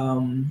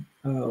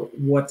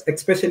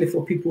especially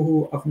for people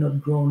who have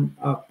not grown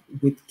up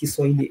with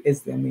Kiswahili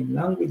as their main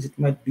language, it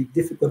might be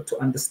difficult to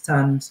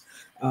understand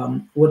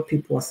what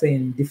people are saying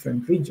in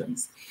different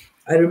regions.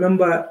 I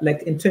remember,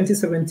 like in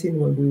 2017,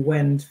 when we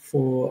went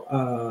for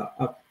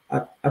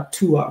a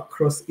tour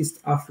across East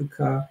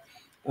Africa,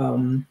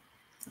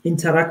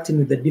 interacting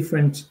with the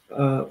different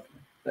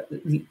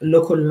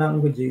local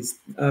languages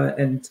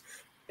and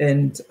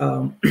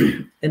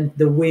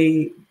the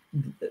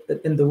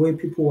way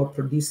people were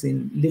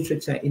producing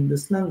literature in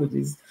those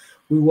languages.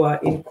 We were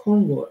in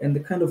Congo, and the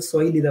kind of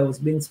Swahili that was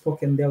being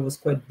spoken there was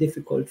quite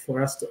difficult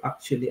for us to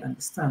actually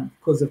understand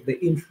because of the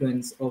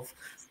influence of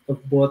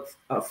both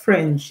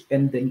French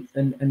and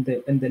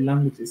the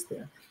languages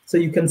there. So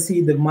you can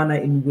see the manner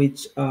in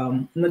which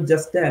not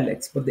just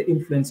dialects, but the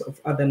influence of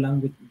other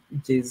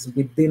languages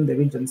within the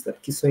regions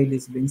that Kiswahili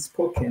is being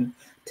spoken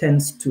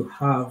tends to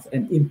have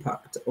an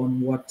impact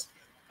on what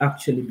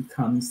actually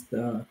becomes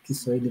the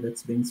Kiswahili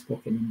that's being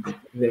spoken in the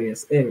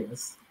various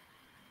areas.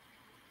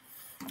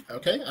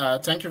 Okay,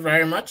 thank you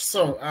very much.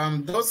 So,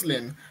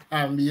 Doslin,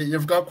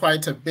 you've got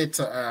quite a bit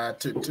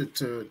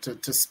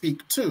to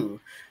speak to,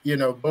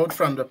 both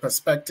from the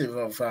perspective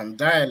of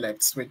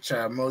dialects, which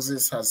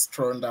Moses has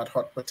thrown that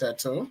hot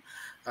potato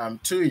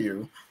to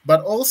you,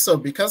 but also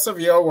because of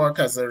your work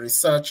as a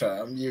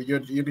researcher,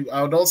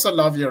 I would also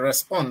love your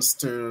response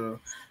to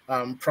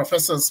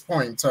Professor's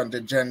point on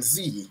the Gen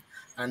Z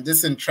and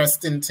these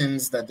interesting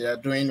things that they are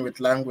doing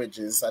with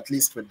languages, at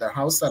least with the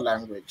Hausa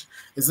language.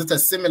 Is it a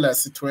similar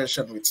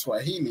situation with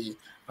Swahili?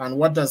 And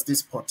what does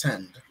this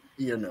portend?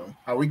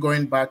 Are we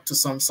going back to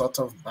some sort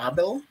of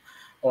Babel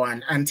or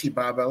an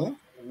anti-Babel?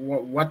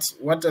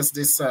 What does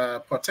this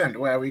portend?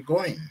 Where are we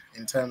going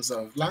in terms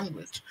of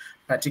language,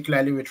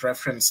 particularly with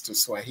reference to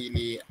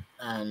Swahili?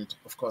 And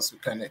of course, we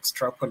can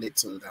extrapolate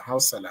to the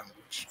Hausa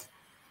language.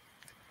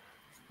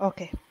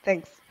 Okay,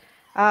 thanks.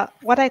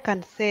 What I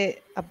can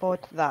say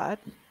about that,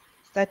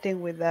 starting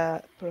with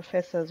the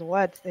professor's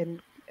words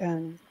and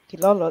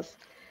Kilolo's,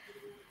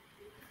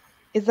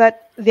 is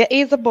that there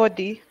is a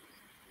body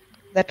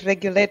that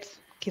regulates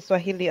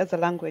Kiswahili as a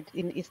language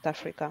in East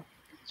Africa.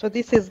 So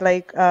this is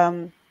like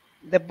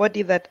the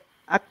body that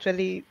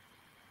actually,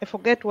 I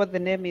forget what the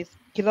name is.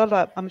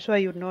 Kilolo, I'm sure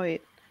you know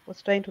it. I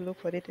was trying to look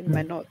for it in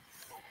my notes.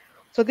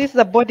 So this is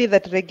a body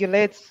that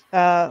regulates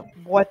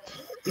what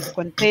is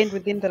contained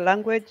within the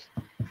language.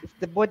 It's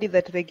the body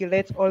that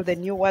regulates all the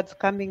new words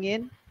coming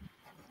in.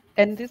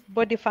 And this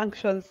body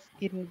functions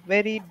in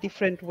very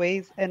different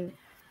ways. And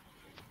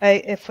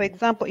for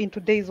example, in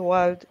today's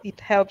world, it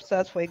helps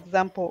us, for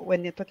example,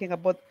 when you're talking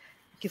about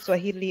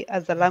Kiswahili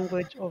as a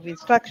language of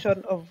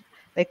instruction, of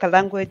like a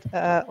language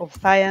of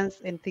science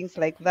and things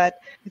like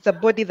that. It's a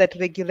body that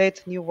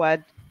regulates new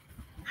words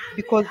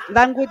because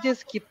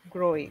languages keep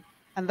growing.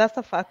 And that's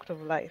a fact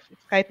of life.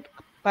 It's kind of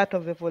part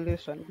of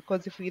evolution,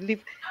 because if we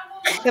live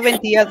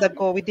 70 years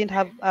ago, we didn't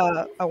have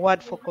a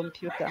word for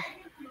computer,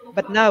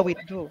 but now we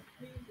do,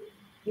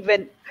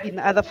 even in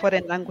other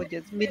foreign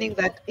languages, meaning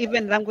that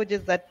even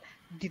languages that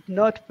did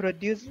not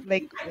produce,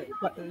 like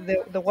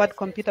the word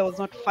computer was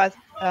not first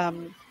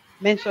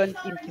mentioned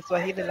in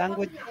Kiswahili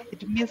language,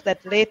 it means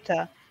that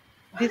later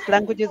these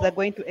languages are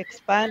going to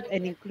expand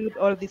and include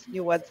all these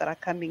new words that are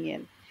coming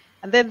in.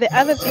 And then the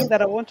other thing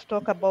that I want to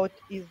talk about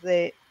is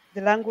the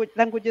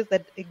languages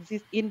that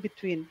exist in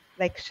between,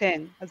 like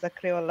Sheng as a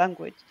Creole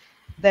language,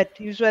 that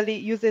usually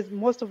uses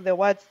most of the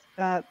words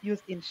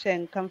used in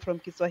Sheng come from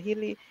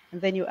Kiswahili, and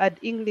then you add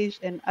English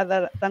and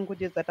other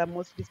languages that are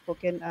mostly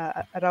spoken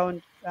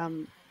around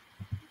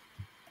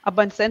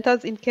urban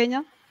centers in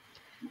Kenya.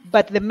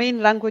 But the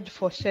main language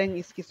for Sheng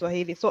is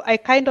Kiswahili. So I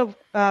kind of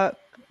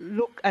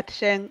look at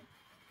Sheng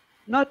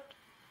not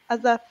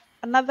as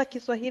another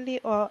Kiswahili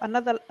or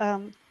another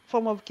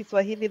form of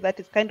Kiswahili that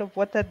is kind of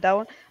watered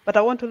down, but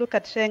I want to look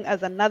at Sheng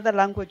as another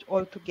language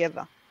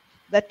altogether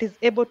that is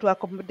able to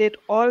accommodate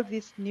all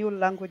these new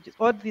languages,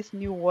 all these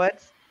new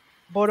words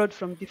borrowed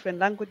from different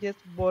languages,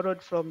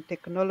 borrowed from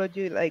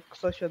technology like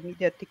social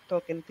media,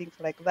 TikTok, and things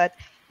like that.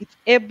 It's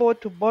able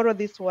to borrow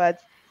these words,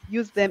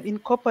 use them,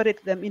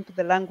 incorporate them into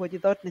the language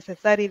without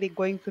necessarily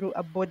going through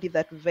a body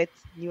that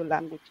vets new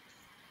languages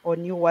or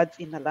new words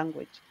in a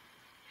language.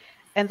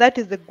 And that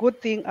is the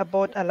good thing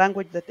about a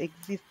language that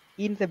exists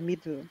in the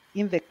middle,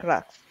 in the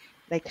cracks,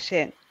 like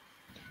Sheng,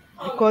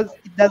 because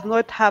it does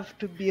not have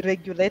to be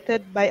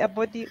regulated by a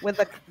body,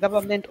 whether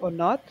government or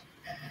not.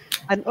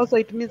 And also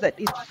it means that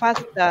it's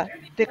faster to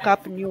take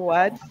up new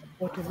words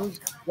or to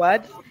lose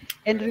words.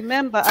 And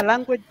remember, a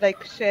language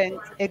like Sheng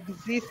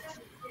exists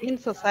in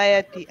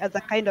society as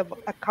a kind of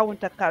a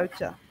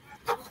counterculture.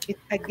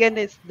 It's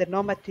against the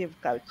normative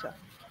culture.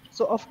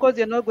 So of course,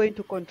 you're not going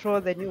to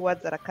control the new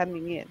words that are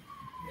coming in,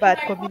 but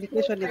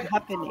communication is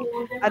happening.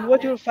 And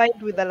what you'll find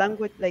with a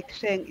language like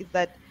Sheng is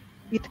that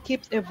it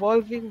keeps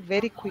evolving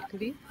very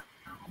quickly.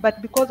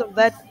 But because of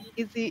that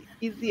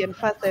easy and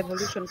fast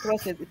evolution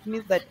process, it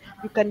means that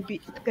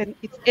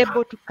it's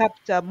able to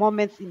capture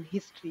moments in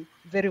history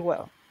very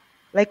well.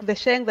 Like the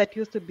Sheng that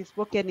used to be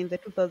spoken in the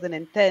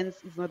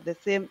 2010s is not the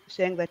same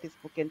Sheng that is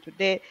spoken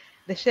today.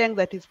 The Sheng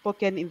that is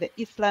spoken in the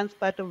Eastlands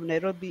part of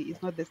Nairobi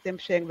is not the same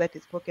Sheng that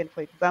is spoken,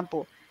 for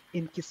example,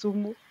 in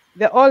Kisumu.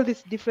 There are all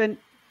these different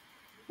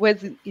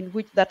ways in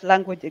which that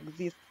language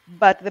exists.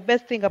 But the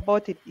best thing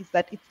about it is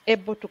that it's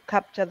able to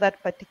capture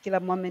that particular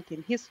moment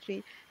in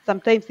history,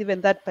 sometimes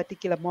even that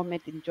particular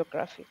moment in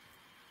geography.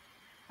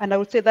 And I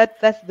would say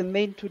that that's the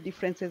main two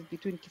differences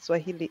between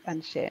Kiswahili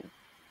and Sheng.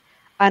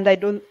 And I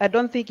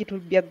don't think it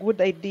would be a good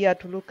idea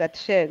to look at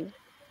Sheng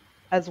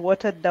as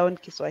watered down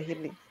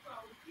Kiswahili.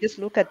 Just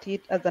look at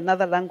it as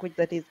another language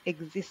that is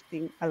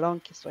existing along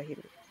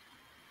Kiswahili.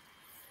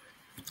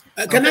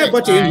 Can I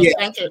butt in here?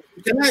 Thank you.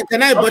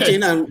 Can I butt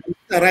in and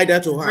write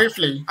that to her?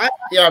 Briefly.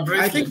 Briefly.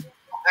 I think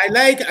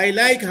I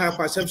like her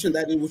perception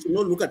that we should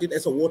not look at it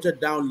as a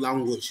watered down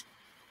language.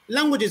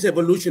 Language is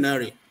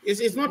evolutionary.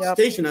 It's not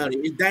stationary.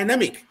 It's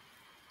dynamic.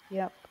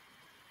 Yep.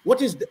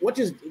 What is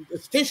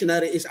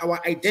stationary is our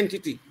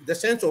identity, the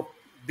sense of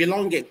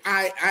belonging.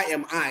 I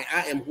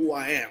am who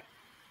I am.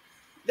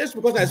 Just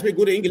because I speak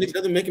good English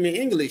doesn't make me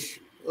English.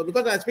 Or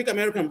because I speak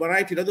American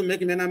variety doesn't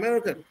make me an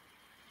American.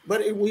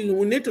 But we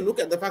need to look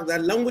at the fact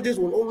that languages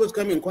will always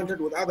come in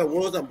contact with other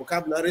words and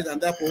vocabularies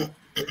and therefore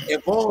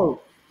evolve.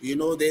 You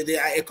know, they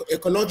are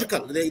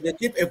ecological. They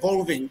keep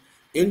evolving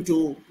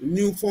into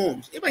new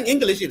forms. Even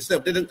English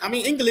itself didn't. I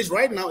mean, English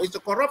right now is a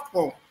corrupt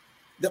form.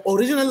 The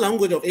original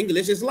language of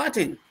English is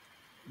Latin.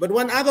 But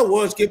when other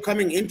words keep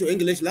coming into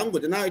English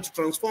language, now it's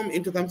transformed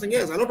into something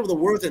else. A lot of the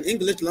words in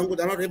English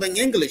language are not even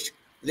English.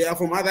 They are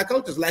from other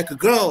cultures, like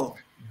girl,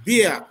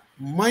 beer,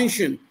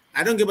 mansion.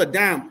 I don't give a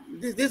damn.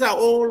 These are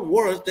all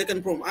words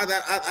taken from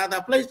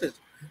other places.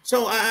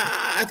 So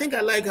I think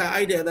I like her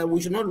idea that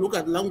we should not look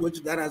at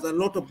language that has a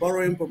lot of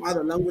borrowing from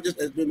other languages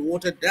as being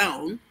watered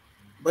down,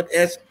 but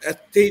as a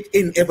state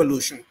in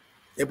evolution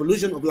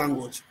of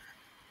language.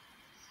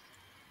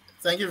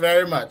 Thank you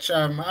very much.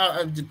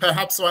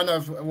 Perhaps one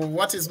of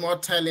what is more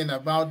telling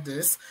about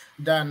this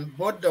than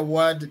both the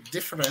word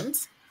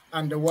different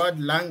and the word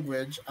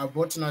language are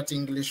both not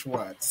English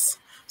words.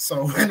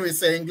 So when we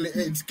say English,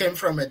 it came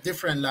from a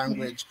different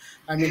language.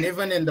 I mean,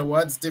 even in the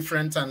words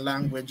different and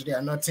language, they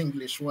are not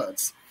English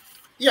words.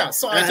 Yeah,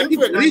 so I think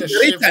we're going to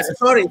shift.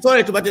 Sorry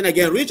to butt in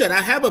again. Richard,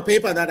 I have a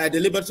paper that I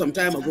delivered some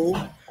time ago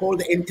called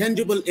The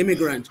Intangible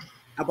Immigrant,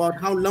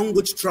 about how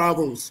language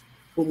travels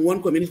from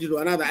one community to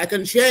another. I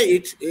can share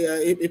it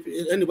if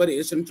anybody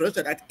is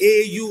interested at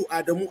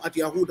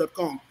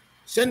auadamu@yahoo.com.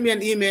 Send me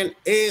an email,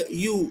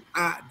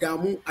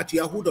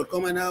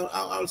 auadamu@yahoo.com, and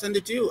I'll send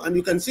it to you. And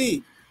you can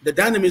see the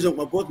dynamism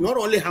of both, not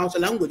only Hausa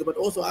language, but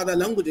also other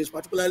languages,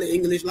 particularly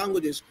English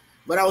languages.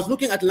 But I was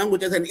looking at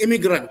language as an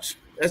immigrant,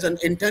 as an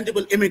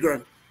intangible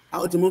immigrant,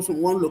 how it moves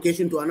from one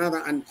location to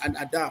another and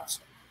adapts.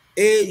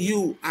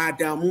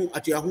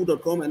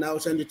 auadamu@yahoo.com, and I'll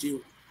send it to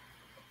you.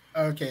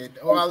 Okay,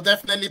 well, I'll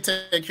definitely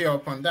take you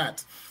up on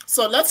that.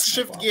 So let's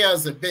shift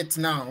gears a bit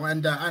now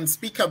and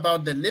speak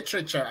about the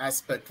literature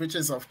aspect, which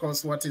is, of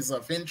course, what is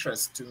of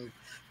interest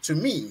to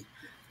me.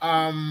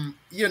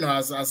 You know,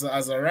 as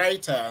a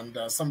writer and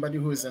somebody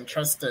who is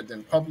interested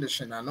in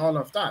publishing and all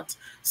of that.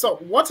 So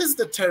what is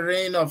the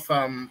terrain of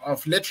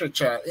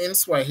literature in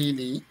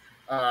Swahili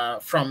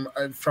from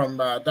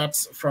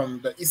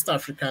the East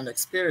African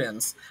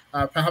experience.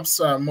 Perhaps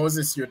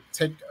Moses, you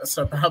take,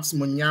 so perhaps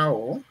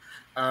Munyao,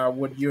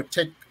 would you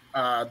take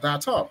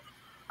that up?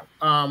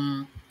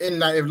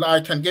 If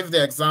I can give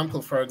the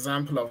example, for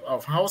example,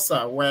 of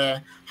Hausa,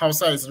 where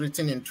Hausa is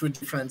written in 2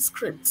 different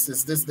scripts.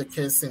 Is this the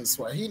case in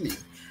Swahili?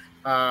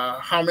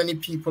 How many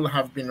people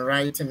have been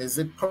writing? Is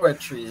it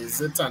poetry? Is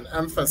it an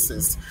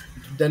emphasis?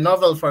 The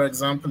novel, for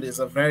example, is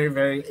a very,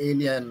 very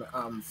alien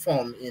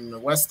form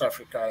in West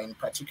Africa, and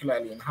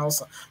particularly in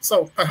Hausa.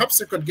 So perhaps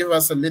you could give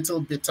us a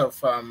little bit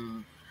of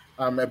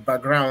a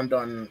background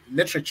on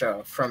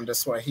literature from the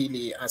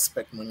Swahili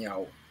aspect,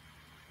 Munyao.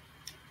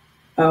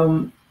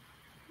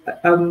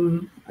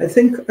 I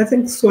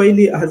think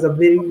Swahili has a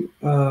very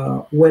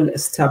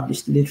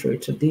well-established literary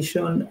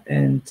tradition,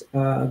 and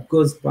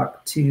goes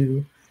back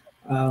to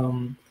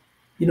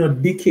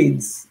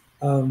decades,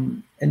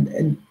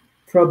 and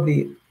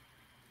probably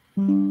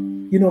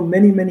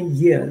many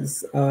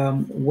years,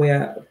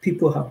 where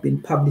people have been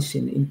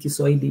publishing in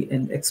Kiswahili,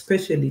 and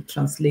especially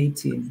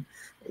translating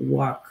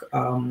work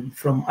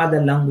from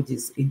other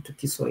languages into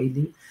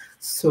Kiswahili.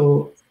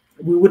 So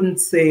we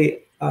wouldn't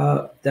say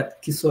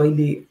that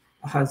Kiswahili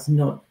has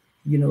not,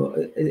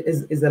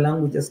 as a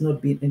language, has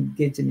not been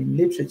engaging in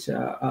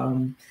literature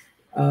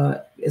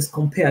as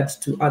compared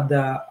to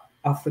other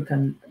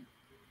African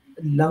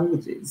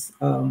languages,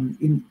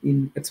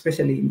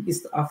 especially in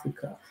East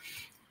Africa.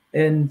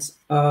 And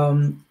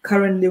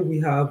currently we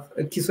have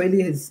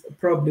Kiswahili is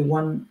probably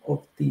one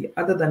of the,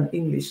 other than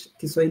English,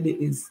 Kiswahili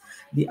is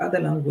the other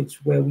language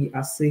where we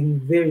are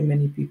seeing very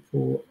many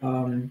people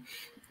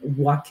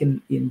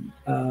working in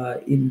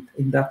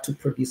that to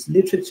produce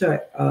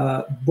literature,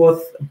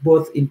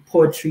 both in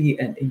poetry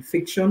and in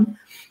fiction.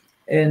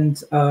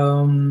 And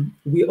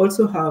we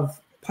also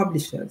have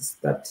publishers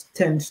that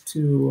tend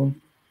to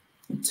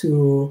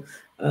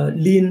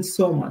lean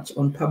so much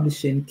on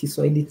publishing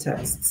Kiswahili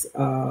texts,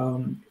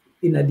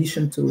 in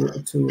addition to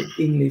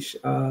English,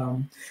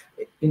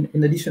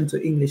 in addition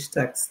to English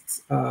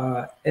texts,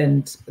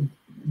 and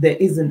there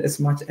isn't as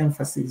much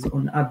emphasis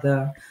on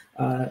other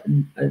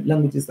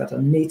languages that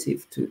are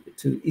native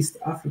to East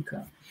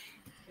Africa.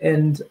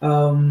 And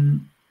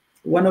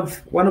one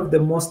of the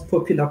most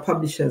popular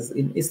publishers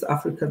in East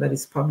Africa that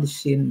is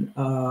publishing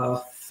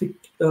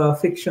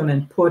fiction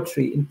and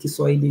poetry in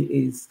Kiswahili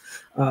is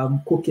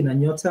Kuki na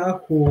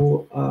Nyota,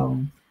 who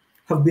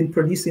have been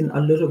producing a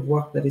lot of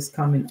work that is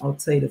coming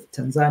outside of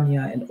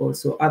Tanzania, and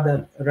also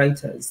other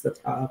writers that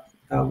are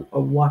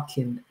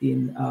working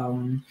in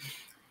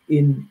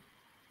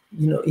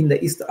the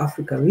East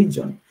Africa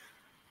region.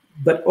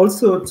 But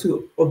also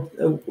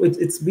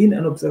it's been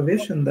an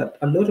observation that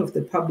a lot of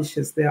the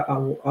publishers there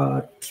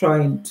are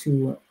trying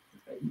to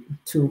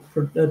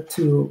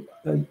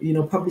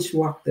publish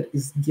work that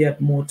is geared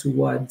more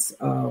towards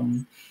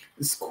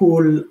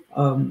school,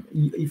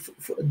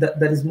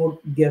 that is more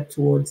geared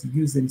towards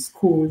use in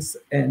schools,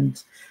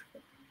 and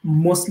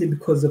mostly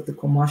because of the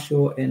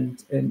commercial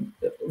and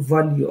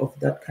value of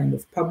that kind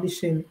of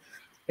publishing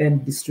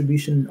and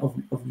distribution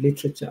of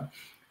literature.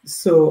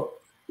 So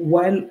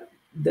while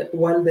the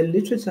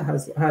literature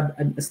has had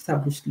an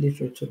established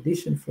literary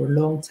tradition for a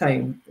long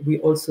time, we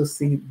also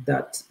see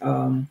that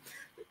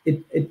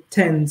it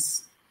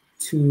tends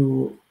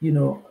to,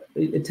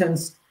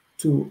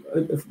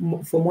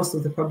 for most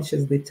of the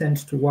publishers, they tend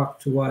to work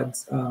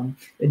towards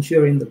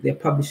ensuring that they're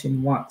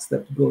publishing works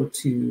that go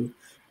to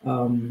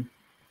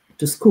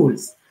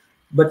schools.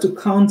 But to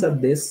counter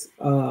this,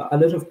 a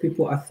lot of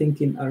people are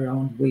thinking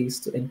around ways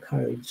to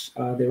encourage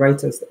the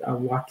writers that are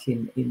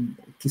working in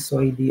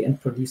Kiswahili and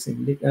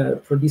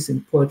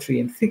producing poetry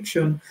and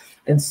fiction.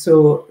 And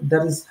so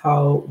that is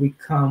how we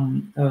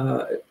come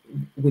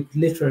with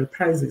literary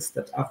prizes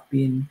that have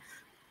been,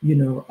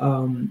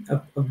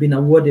 have been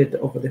awarded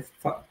over the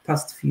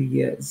past few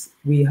years.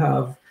 We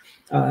have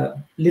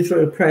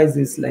literary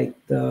prizes like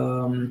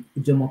the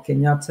Jomo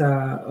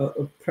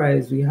Kenyatta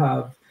Prize. We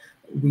have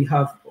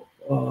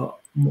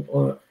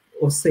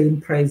Hussein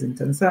Prize in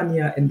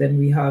Tanzania, and then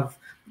we have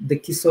the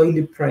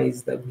Kiswahili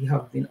Prize that we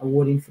have been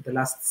awarding for the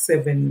last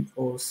 7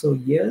 or so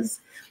years.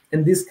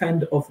 And this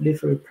kind of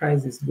literary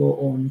prizes go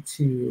on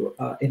to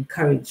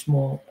encourage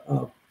more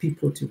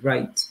people to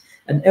write.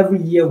 And every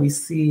year we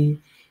see,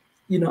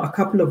 a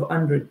couple of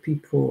 100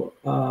 people,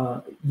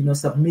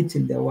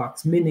 submitting their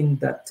works, meaning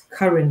that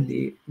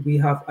currently we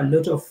have a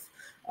lot of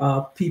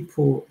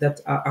people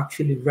that are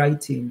actually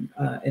writing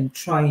and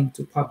trying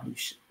to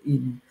publish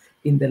in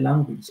the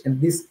language. And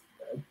this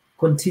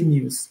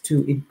continues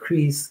to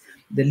increase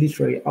the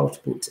literary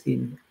output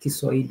in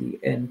Kiswahili,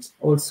 and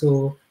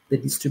also the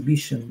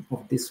distribution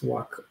of this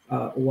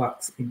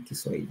works in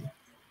Kiswahili.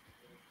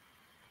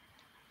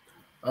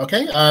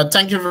 Okay,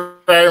 thank you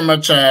very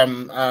much,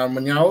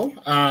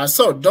 Munyao.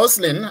 So,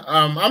 Doslin,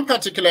 I'm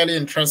particularly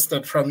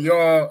interested from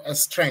your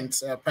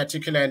strengths,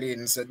 particularly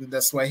in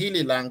the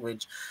Swahili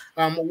language.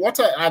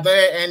 Are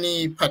there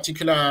any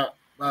particular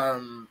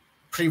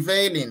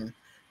prevailing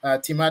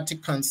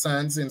thematic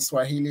concerns in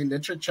Swahili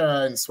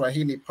literature, in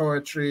Swahili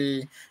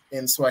poetry,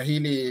 in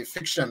Swahili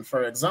fiction,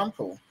 for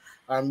example.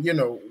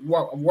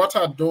 What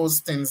are those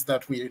things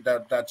that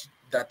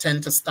that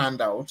tend to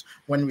stand out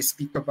when we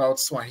speak about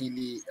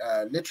Swahili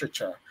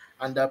literature?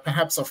 And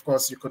perhaps, of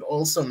course, you could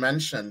also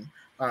mention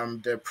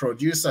the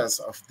producers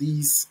of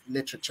these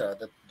literature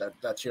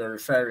that you're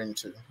referring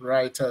to,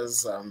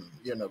 writers,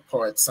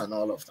 poets, and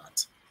all of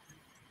that.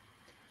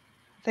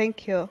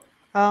 Thank you.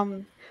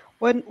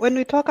 When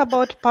we talk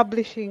about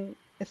publishing,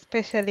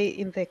 especially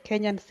in the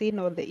Kenyan scene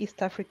or the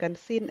East African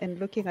scene, and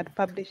looking at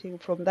publishing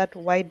from that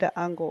wider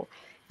angle,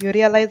 you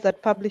realize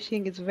that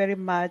publishing is very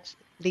much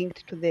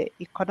linked to the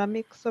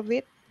economics of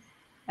it,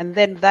 and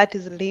then that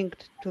is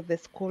linked to the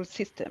school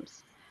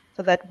systems.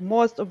 So that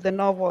most of the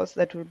novels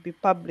that will be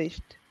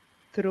published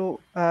through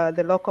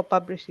the local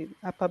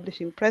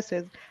publishing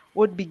presses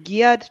would be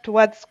geared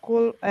towards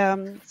school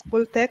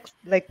texts,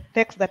 like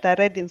texts that are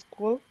read in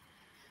school,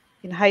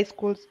 in high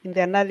schools, in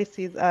the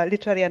analysis,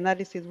 literary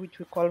analysis, which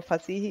we call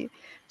fasihi.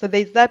 So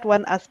there's that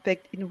one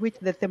aspect in which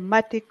the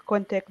thematic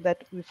context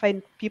that we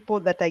find people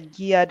that are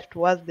geared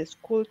towards the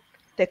school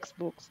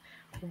textbooks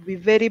will be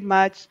very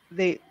much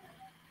the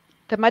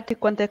thematic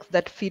context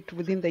that fit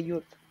within the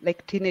youth,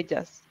 like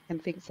teenagers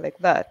and things like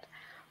that.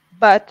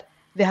 But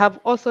there have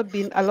also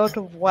been a lot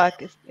of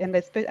work, and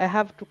I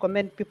have to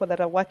commend people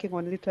that are working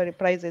on literary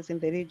prizes in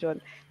the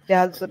region. There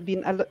has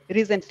been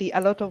recently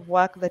a lot of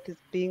work that is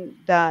being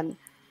done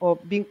or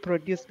being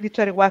produced,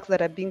 literary works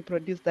that are being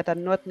produced that are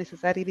not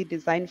necessarily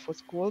designed for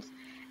schools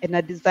and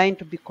are designed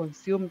to be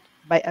consumed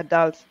by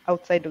adults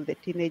outside of the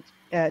teenage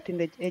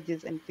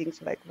ages and things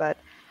like that.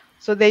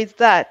 So there is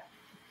that.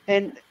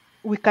 And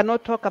we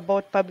cannot talk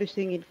about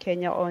publishing in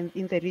Kenya or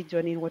in the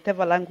region in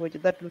whatever language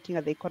without looking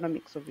at the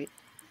economics of it.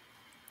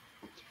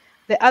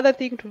 The other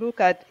thing to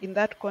look at in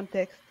that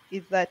context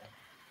is that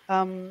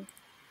there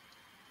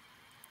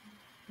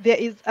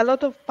is a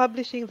lot of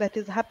publishing that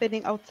is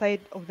happening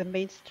outside of the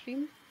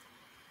mainstream.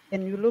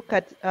 And you look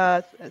at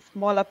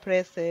smaller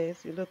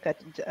presses, you look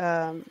at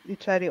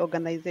literary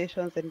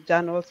organizations and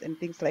journals and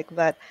things like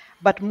that.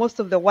 But most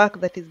of the work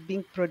that is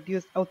being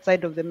produced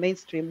outside of the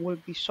mainstream will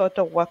be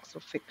shorter works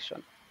of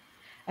fiction.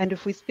 And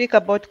if we speak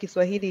about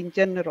Kiswahili in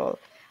general,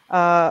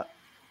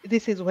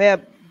 this is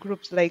where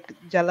groups like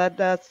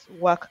Jalada's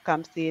work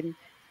comes in,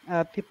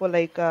 people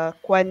like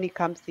Kwani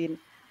comes in.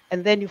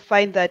 And then you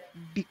find that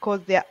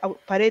because they're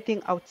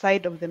operating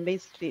outside of the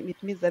mainstream,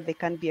 it means that they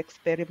can be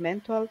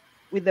experimental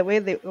with the way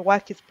the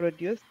work is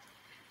produced,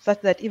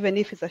 such that even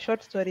if it's a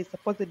short story, it's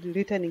supposedly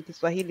written in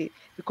Kiswahili,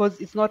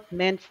 because it's not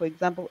meant, for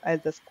example,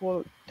 as a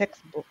school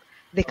textbook.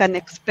 They can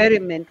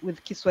experiment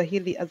with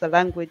Kiswahili as a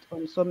language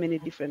on so many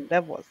different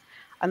levels.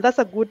 And that's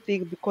a good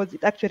thing because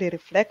it actually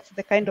reflects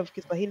the kind of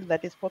Kiswahili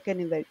that is spoken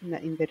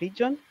in the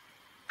region,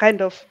 kind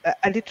of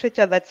a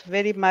literature that's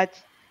very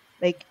much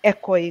like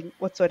echoing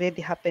what's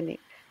already happening.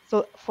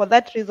 So for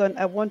that reason,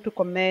 I want to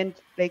commend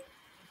like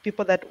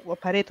people that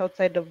operate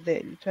outside of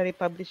the literary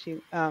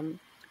publishing,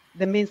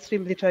 the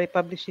mainstream literary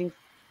publishing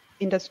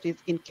industries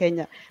in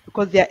Kenya,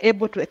 because they are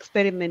able to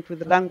experiment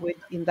with language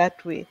in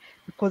that way,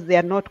 because they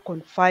are not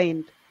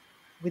confined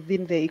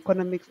within the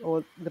economics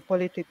or the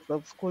politics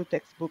of school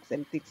textbooks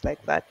and things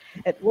like that.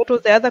 And what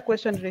was the other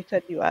question,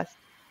 Richard, you asked?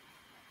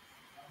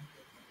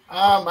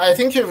 I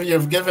think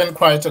you've given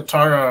quite a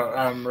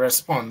thorough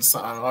response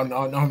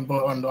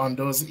on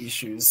those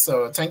issues.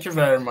 So thank you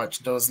very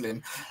much,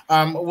 Doslin.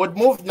 Would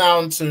move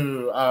now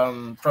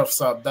to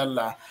Professor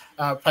Abdallah,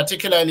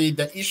 particularly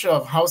the issue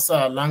of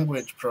Hausa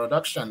language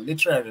production,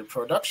 literary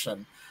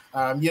production.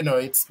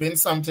 It's been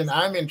something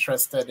I'm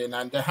interested in,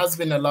 and there has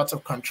been a lot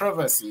of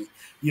controversy.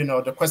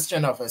 The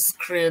question of a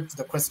script,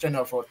 the question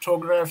of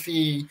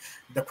orthography,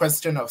 the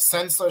question of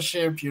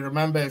censorship. You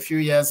remember a few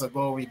years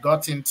ago, we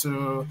got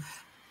into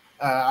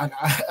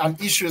and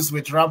issues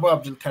with Rabu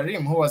Abdul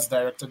Karim, who was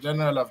Director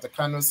General of the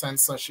Kano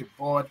Censorship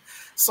Board.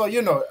 So,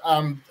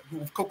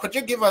 could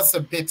you give us a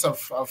bit of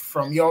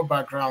from your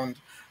background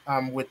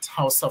with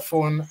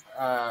Hausaphone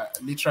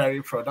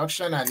literary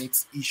production and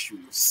its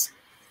issues?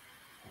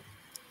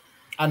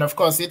 And of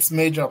course, its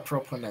major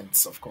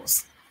proponents, of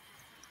course.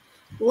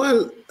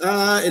 Well,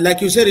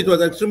 like you said, it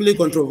was extremely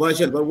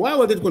controversial. But why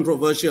was it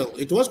controversial?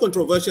 It was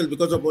controversial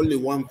because of only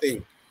one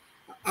thing.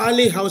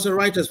 Early Hausa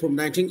writers from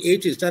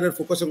 1980s started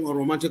focusing on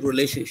romantic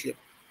relationship.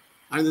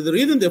 And the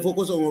reason they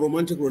focus on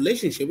romantic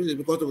relationship is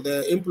because of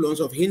the influence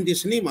of Hindi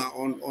cinema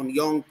on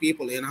young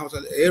people in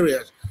Hausa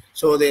areas.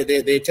 So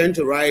they tend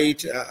to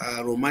write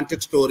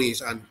romantic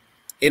stories. And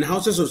in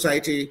Hausa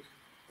society,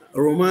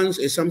 romance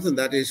is something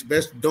that is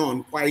best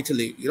done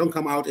quietly. You don't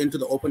come out into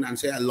the open and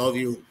say, I love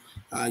you.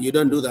 You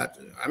don't do that.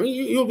 I mean,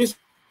 you'll be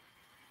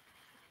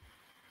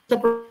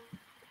surprised.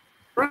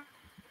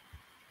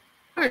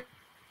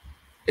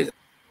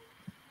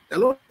 A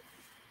lot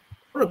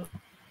of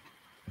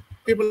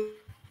people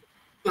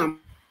are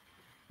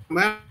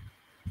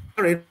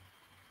married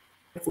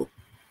for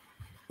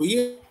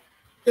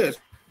years,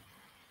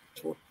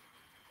 for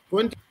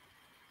 20.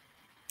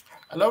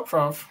 Hello,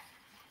 Prof.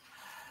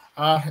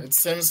 It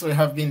seems we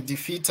have been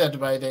defeated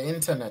by the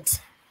internet.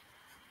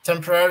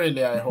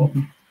 Temporarily, I hope.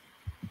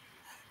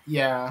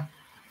 Yeah.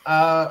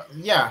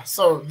 Yeah,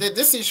 so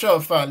this issue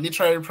of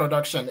literary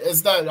production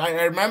is that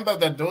I remember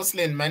that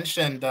Doslin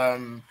mentioned,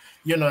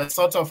 you know, a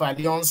sort of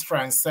Alliance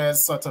Française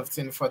sort of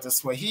thing for the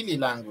Swahili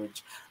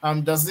language.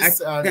 Does this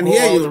go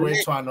all the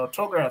way to an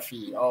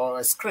orthography or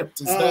a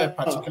script? Is there a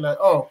particular...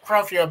 Oh,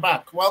 Prof, you're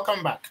back.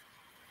 Welcome back.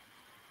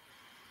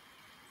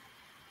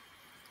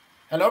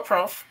 Hello,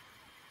 Prof.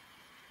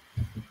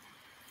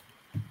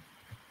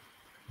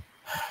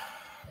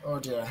 Oh,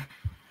 dear.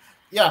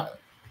 Yeah.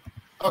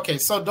 Okay,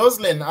 so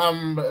Doslin,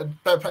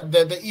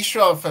 the issue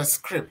of a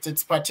script,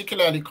 it's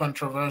particularly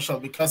controversial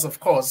because, of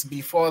course,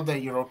 before the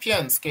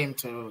Europeans came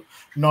to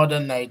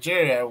northern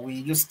Nigeria, we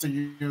used to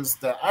use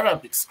the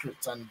Arabic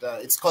script, and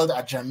it's called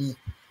Ajami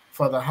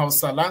for the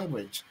Hausa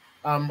language.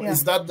 Yeah.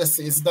 Is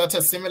that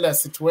a similar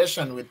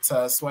situation with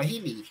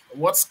Swahili?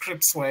 What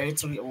scripts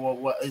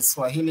is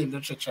Swahili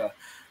literature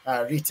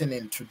written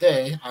in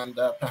today, and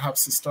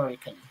perhaps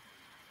historically?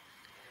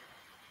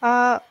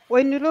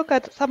 When you look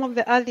at some of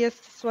the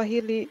earliest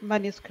Swahili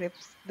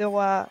manuscripts, they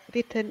were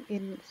written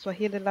in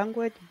Swahili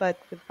language, but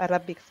with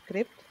Arabic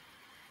script.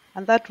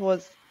 And that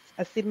was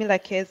a similar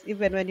case,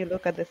 even when you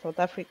look at the South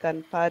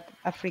African part,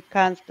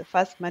 Afrikaans, the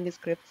first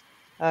manuscripts,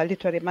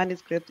 literary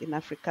manuscripts in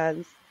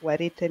Afrikaans were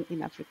written in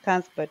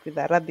Afrikaans, but with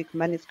Arabic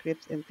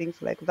manuscripts and things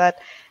like that.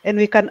 And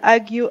we can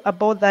argue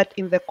about that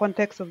in the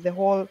context of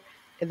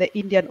the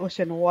Indian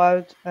Ocean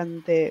world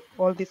and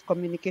all these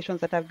communications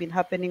that have been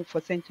happening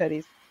for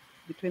centuries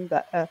between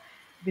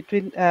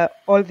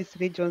all these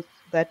regions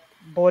that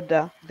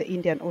border the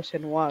Indian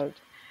Ocean world.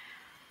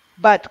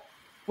 But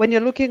when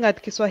you're looking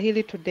at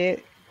Kiswahili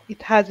today,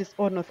 it has its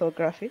own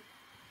orthography.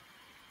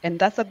 And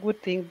that's a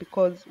good thing,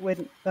 because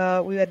when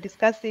we were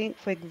discussing,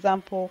 for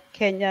example,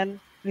 Kenyan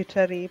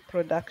literary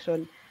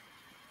production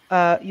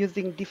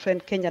using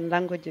different Kenyan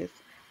languages,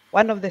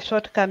 one of the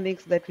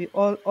shortcomings that we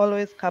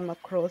always come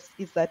across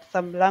is that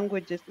some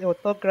languages, the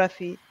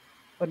orthography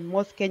on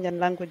most Kenyan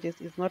languages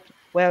is not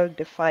well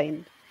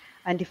defined.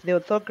 And if the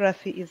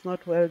orthography is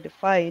not well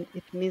defined,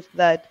 it means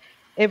that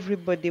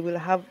everybody will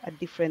have a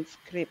different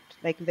script.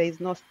 Like there is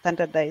no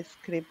standardized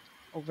script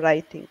of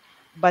writing.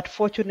 But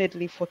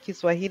fortunately for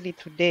Kiswahili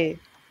today,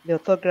 the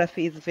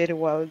orthography is very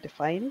well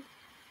defined,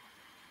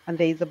 and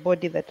there is a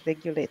body that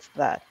regulates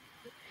that.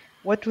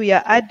 What we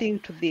are adding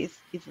to this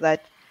is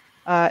that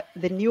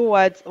the new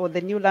words or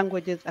the new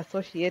languages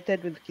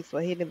associated with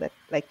Kiswahili, that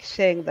like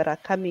Sheng, that are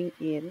coming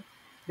in,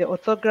 the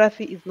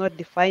orthography is not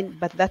defined,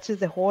 but that is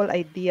the whole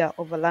idea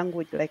of a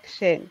language like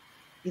Sheng.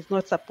 Is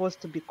not supposed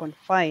to be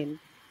confined.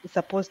 It's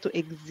supposed to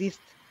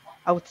exist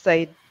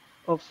outside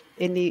of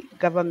any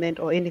government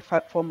or any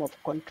form of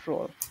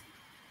control.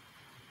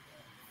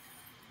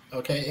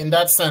 Okay, in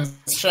that sense,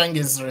 Sheng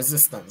is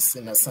resistance,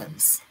 in a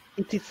sense.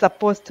 It is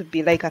supposed to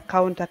be like a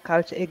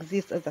counterculture,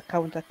 exists as a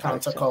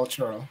counterculture.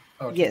 Countercultural.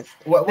 Okay. Yes.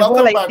 The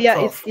whole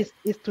idea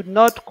is to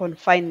not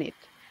confine it.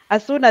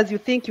 As soon as you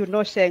think you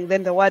know Sheng,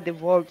 then the word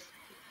evolves,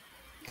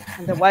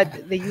 and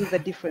they use a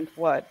different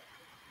word.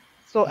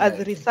 So as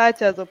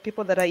researchers or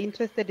people that are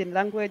interested in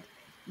language,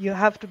 you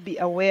have to be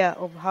aware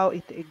of how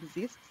it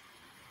exists,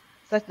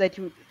 such that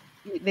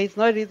there's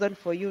no reason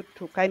for you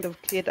to kind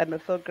of create an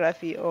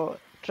orthography or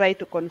try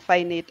to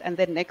confine it, and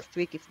then next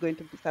week it's going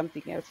to be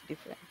something else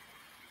different.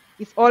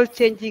 It's all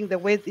changing the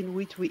ways in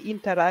which we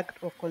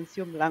interact or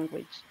consume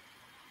language.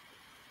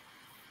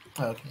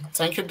 Okay,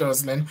 thank you,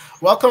 Doslin.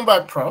 Welcome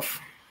back,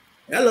 Prof.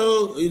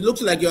 Hello, it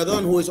looks like you're the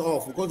one who is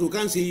off, because we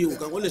can't see you. We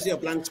can only see a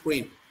blank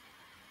screen.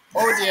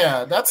 Oh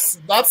dear, that's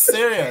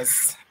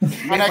serious.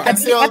 And I can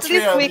see all three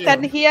of you. At least we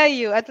can hear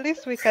you. At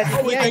least we can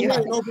hear you.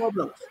 No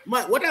problem.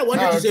 What I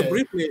wanted to say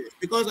briefly,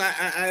 because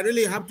I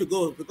really have to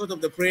go because of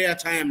the prayer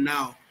time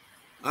now.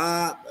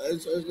 I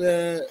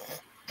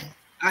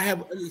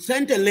have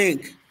sent a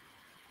link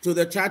to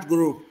the chat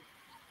group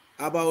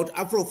about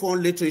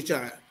Afrophone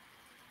literature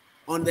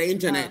on the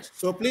internet.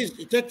 So please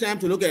take time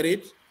to look at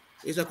it.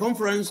 It's a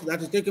conference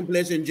that is taking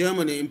place in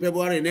Germany in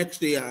February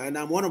next year, and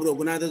I'm one of the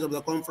organizers of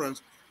the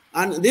conference.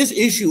 And this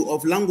issue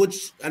of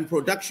language and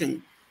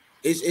production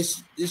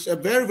is a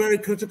very, very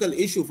critical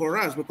issue for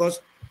us,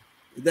 because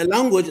the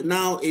language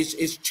now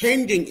is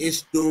changing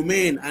its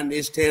domain and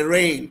its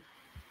terrain.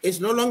 It's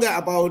no longer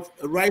about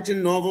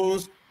writing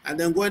novels and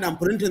then going and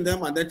printing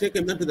them and then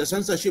taking them to the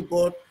censorship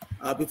board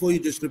before you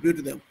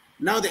distribute them.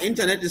 Now the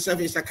internet itself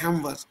is a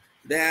canvas.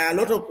 There are a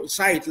lot of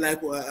sites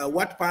like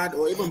Wattpad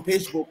or even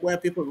Facebook where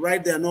people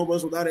write their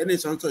novels without any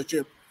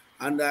censorship.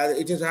 And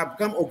it has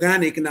become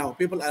organic now.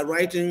 People are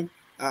writing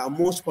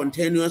more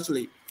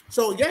spontaneously.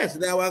 So yes,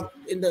 there were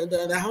in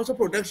the Hausa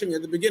production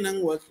at the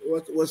beginning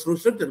was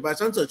restricted by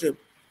censorship,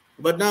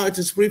 but now it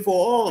is free for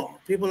all.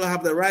 People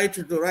have the right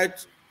to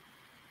write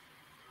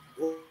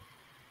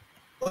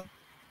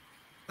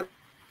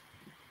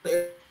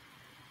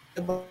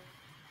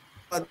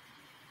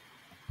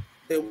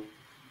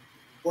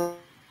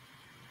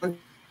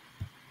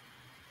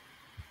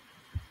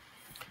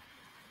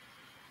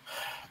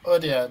Oh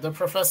dear, the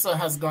professor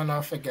has gone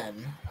off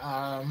again.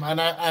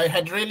 And I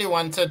had really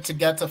wanted to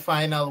get a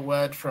final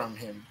word from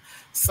him.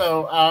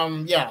 So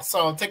yeah, so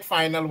I'll take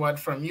final word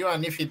from you,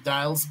 and if he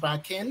dials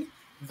back in,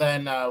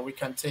 then we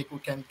can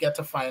get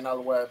a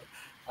final word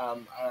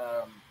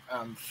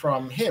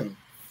from him.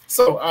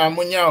 So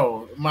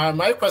Munyao,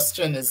 my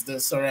question is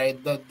this, all right?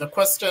 The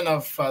question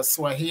of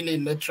Swahili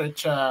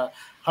literature,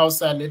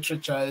 Hausa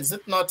literature, is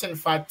it not in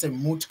fact a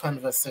moot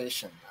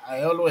conversation?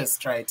 I always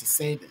try to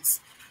say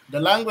this. The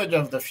language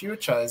of the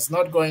future is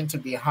not going to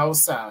be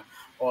Hausa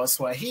or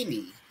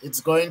Swahili. It's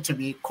going to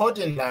be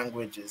coding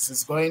languages.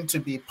 It's going to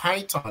be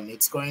Python.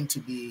 It's going to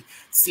be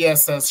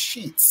CSS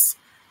sheets.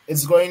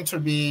 It's going to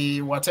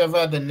be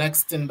whatever the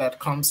next thing that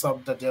comes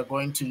up that they're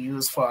going to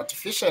use for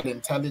artificial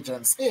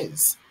intelligence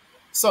is.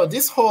 So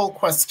this whole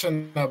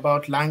question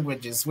about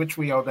languages, which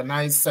we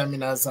organize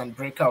seminars and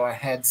break our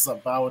heads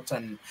about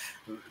and,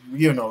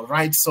 you know,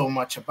 write so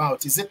much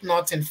about, is it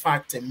not in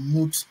fact a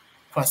moot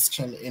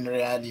question in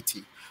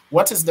reality?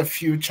 What is the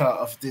future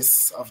of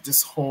this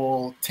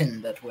whole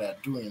thing that we're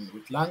doing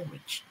with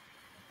language?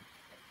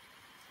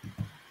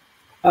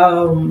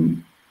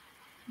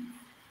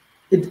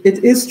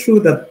 It is true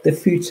that the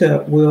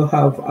future will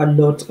have a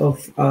lot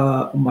of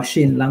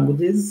machine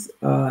languages,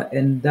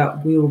 and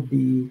that will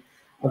be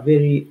a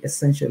very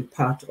essential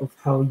part of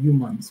how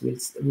humans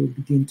will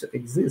begin to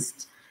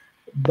exist.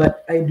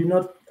 But I do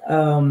not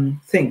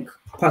think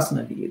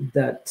personally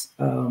that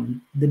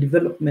the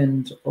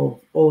development of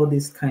all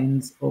these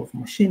kinds of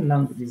machine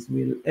languages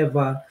will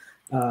ever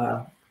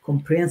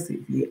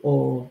comprehensively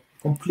or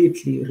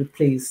completely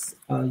replace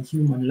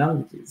human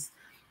languages.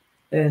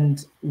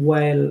 And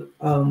while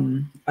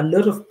a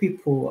lot of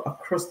people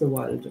across the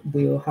world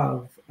will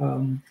have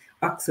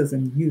access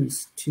and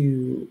use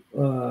to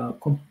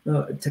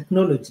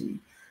technology,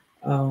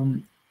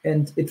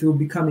 and it will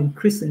become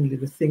increasingly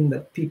the thing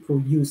that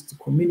people use to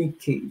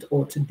communicate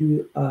or to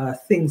do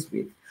things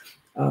with.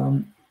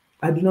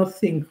 I do not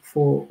think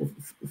for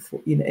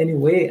in any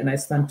way, and I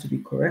stand to be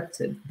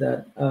corrected,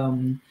 that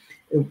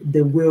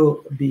they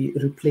will be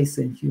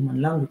replacing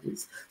human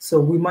languages. So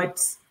we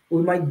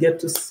might get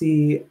to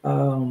see,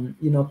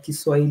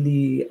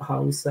 Kiswahili,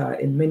 Hausa,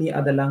 and many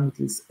other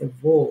languages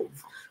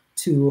evolve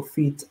to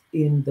fit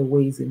in the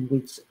ways in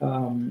which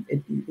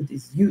it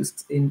is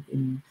used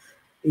in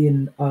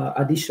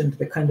addition to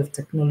the kind of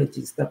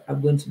technologies that are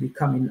going to be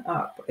coming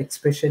up,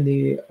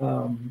 especially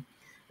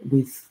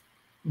with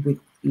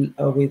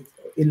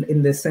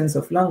in the sense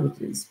of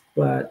languages.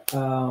 But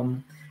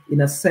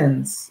in a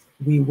sense,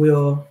 we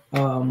will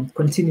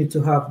continue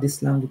to have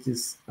these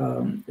languages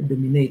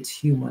dominate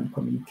human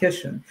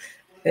communication.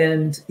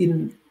 And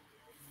in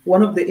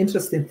one of the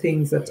interesting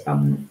things that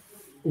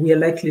we are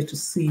likely to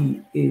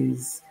see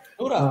is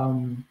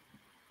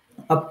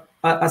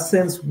a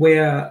sense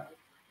where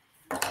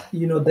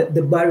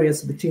the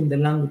barriers between the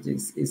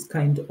languages is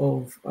kind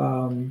of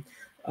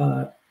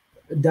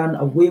done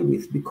away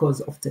with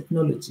because of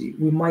technology.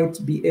 We might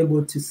be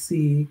able to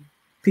see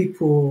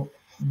people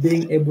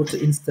being able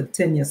to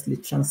instantaneously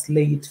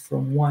translate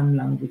from one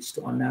language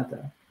to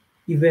another.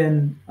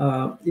 Even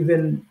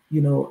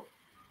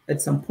at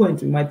some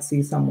point we might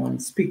see someone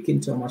speak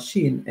into a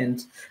machine,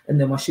 and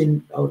the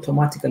machine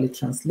automatically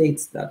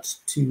translates that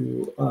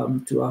to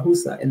a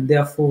Hausa, and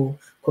therefore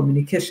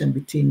communication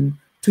between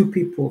two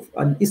people,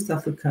 an East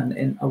African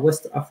and a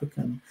West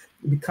African,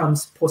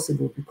 becomes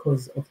possible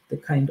because of the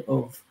kind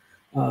of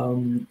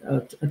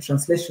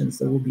translations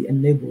that will be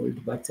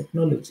enabled by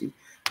technology.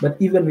 But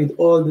even with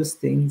all those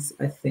things,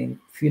 I think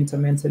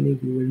fundamentally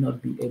we will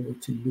not be able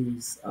to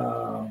lose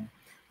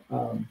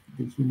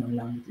the human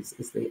languages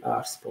as they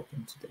are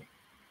spoken today.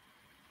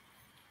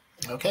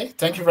 Okay,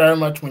 thank you very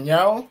much,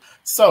 Munyao.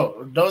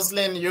 So,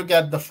 Doslin, you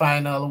get the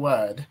final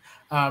word.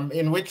 I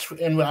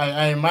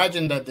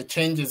imagine that the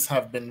changes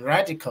have been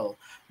radical,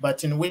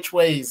 but in which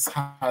ways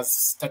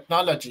has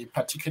technology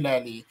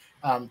particularly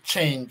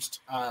changed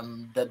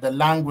the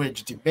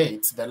language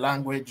debate, the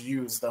language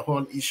use, the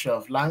whole issue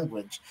of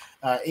language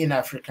in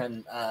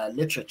African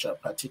literature,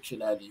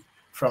 particularly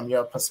from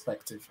your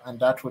perspective? And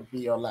that would be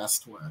your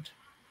last word.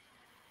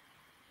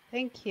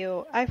 Thank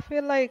you. I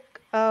feel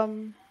like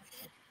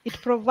it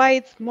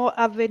provides more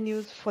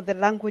avenues for the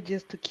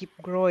languages to keep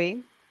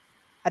growing,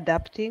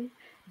 adapting,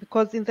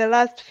 because in the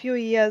last few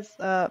years,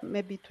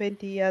 maybe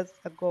 20 years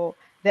ago,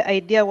 the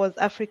idea was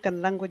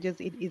African languages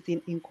is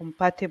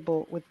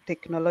incompatible with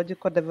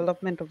technological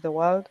development of the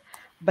world.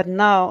 But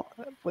now,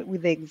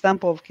 with the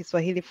example of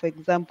Kiswahili, for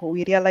example,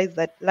 we realize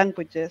that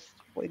languages,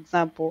 for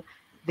example,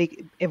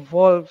 they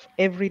evolve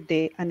every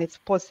day, and it's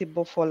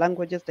possible for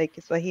languages like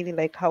Kiswahili,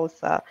 like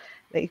Hausa,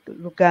 like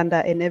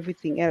Luganda, and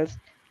everything else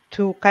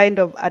to kind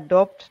of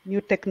adopt new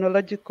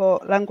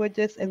technological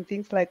languages and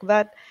things like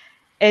that.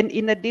 And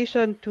in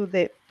addition to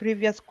the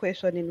previous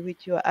question in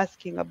which you are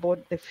asking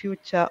about the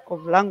future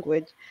of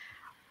language,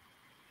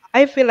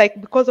 I feel like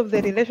because of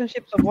the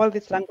relationships of all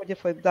these languages,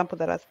 for example,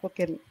 that are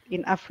spoken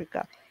in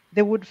Africa,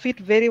 they would fit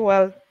very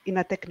well in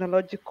a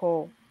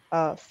technological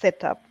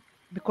setup.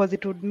 because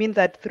it would mean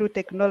that through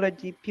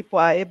technology, people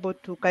are able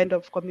to kind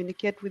of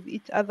communicate with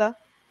each other,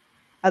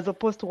 as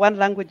opposed to one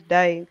language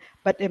dying,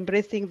 but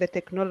embracing the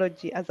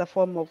technology as a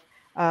form of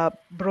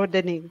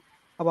broadening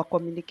our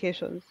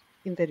communications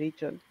in the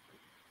region.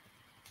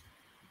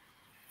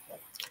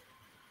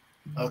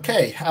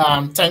 Okay,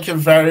 thank you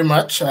very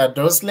much,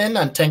 Doslin,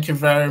 and thank you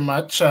very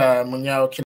much, Munyao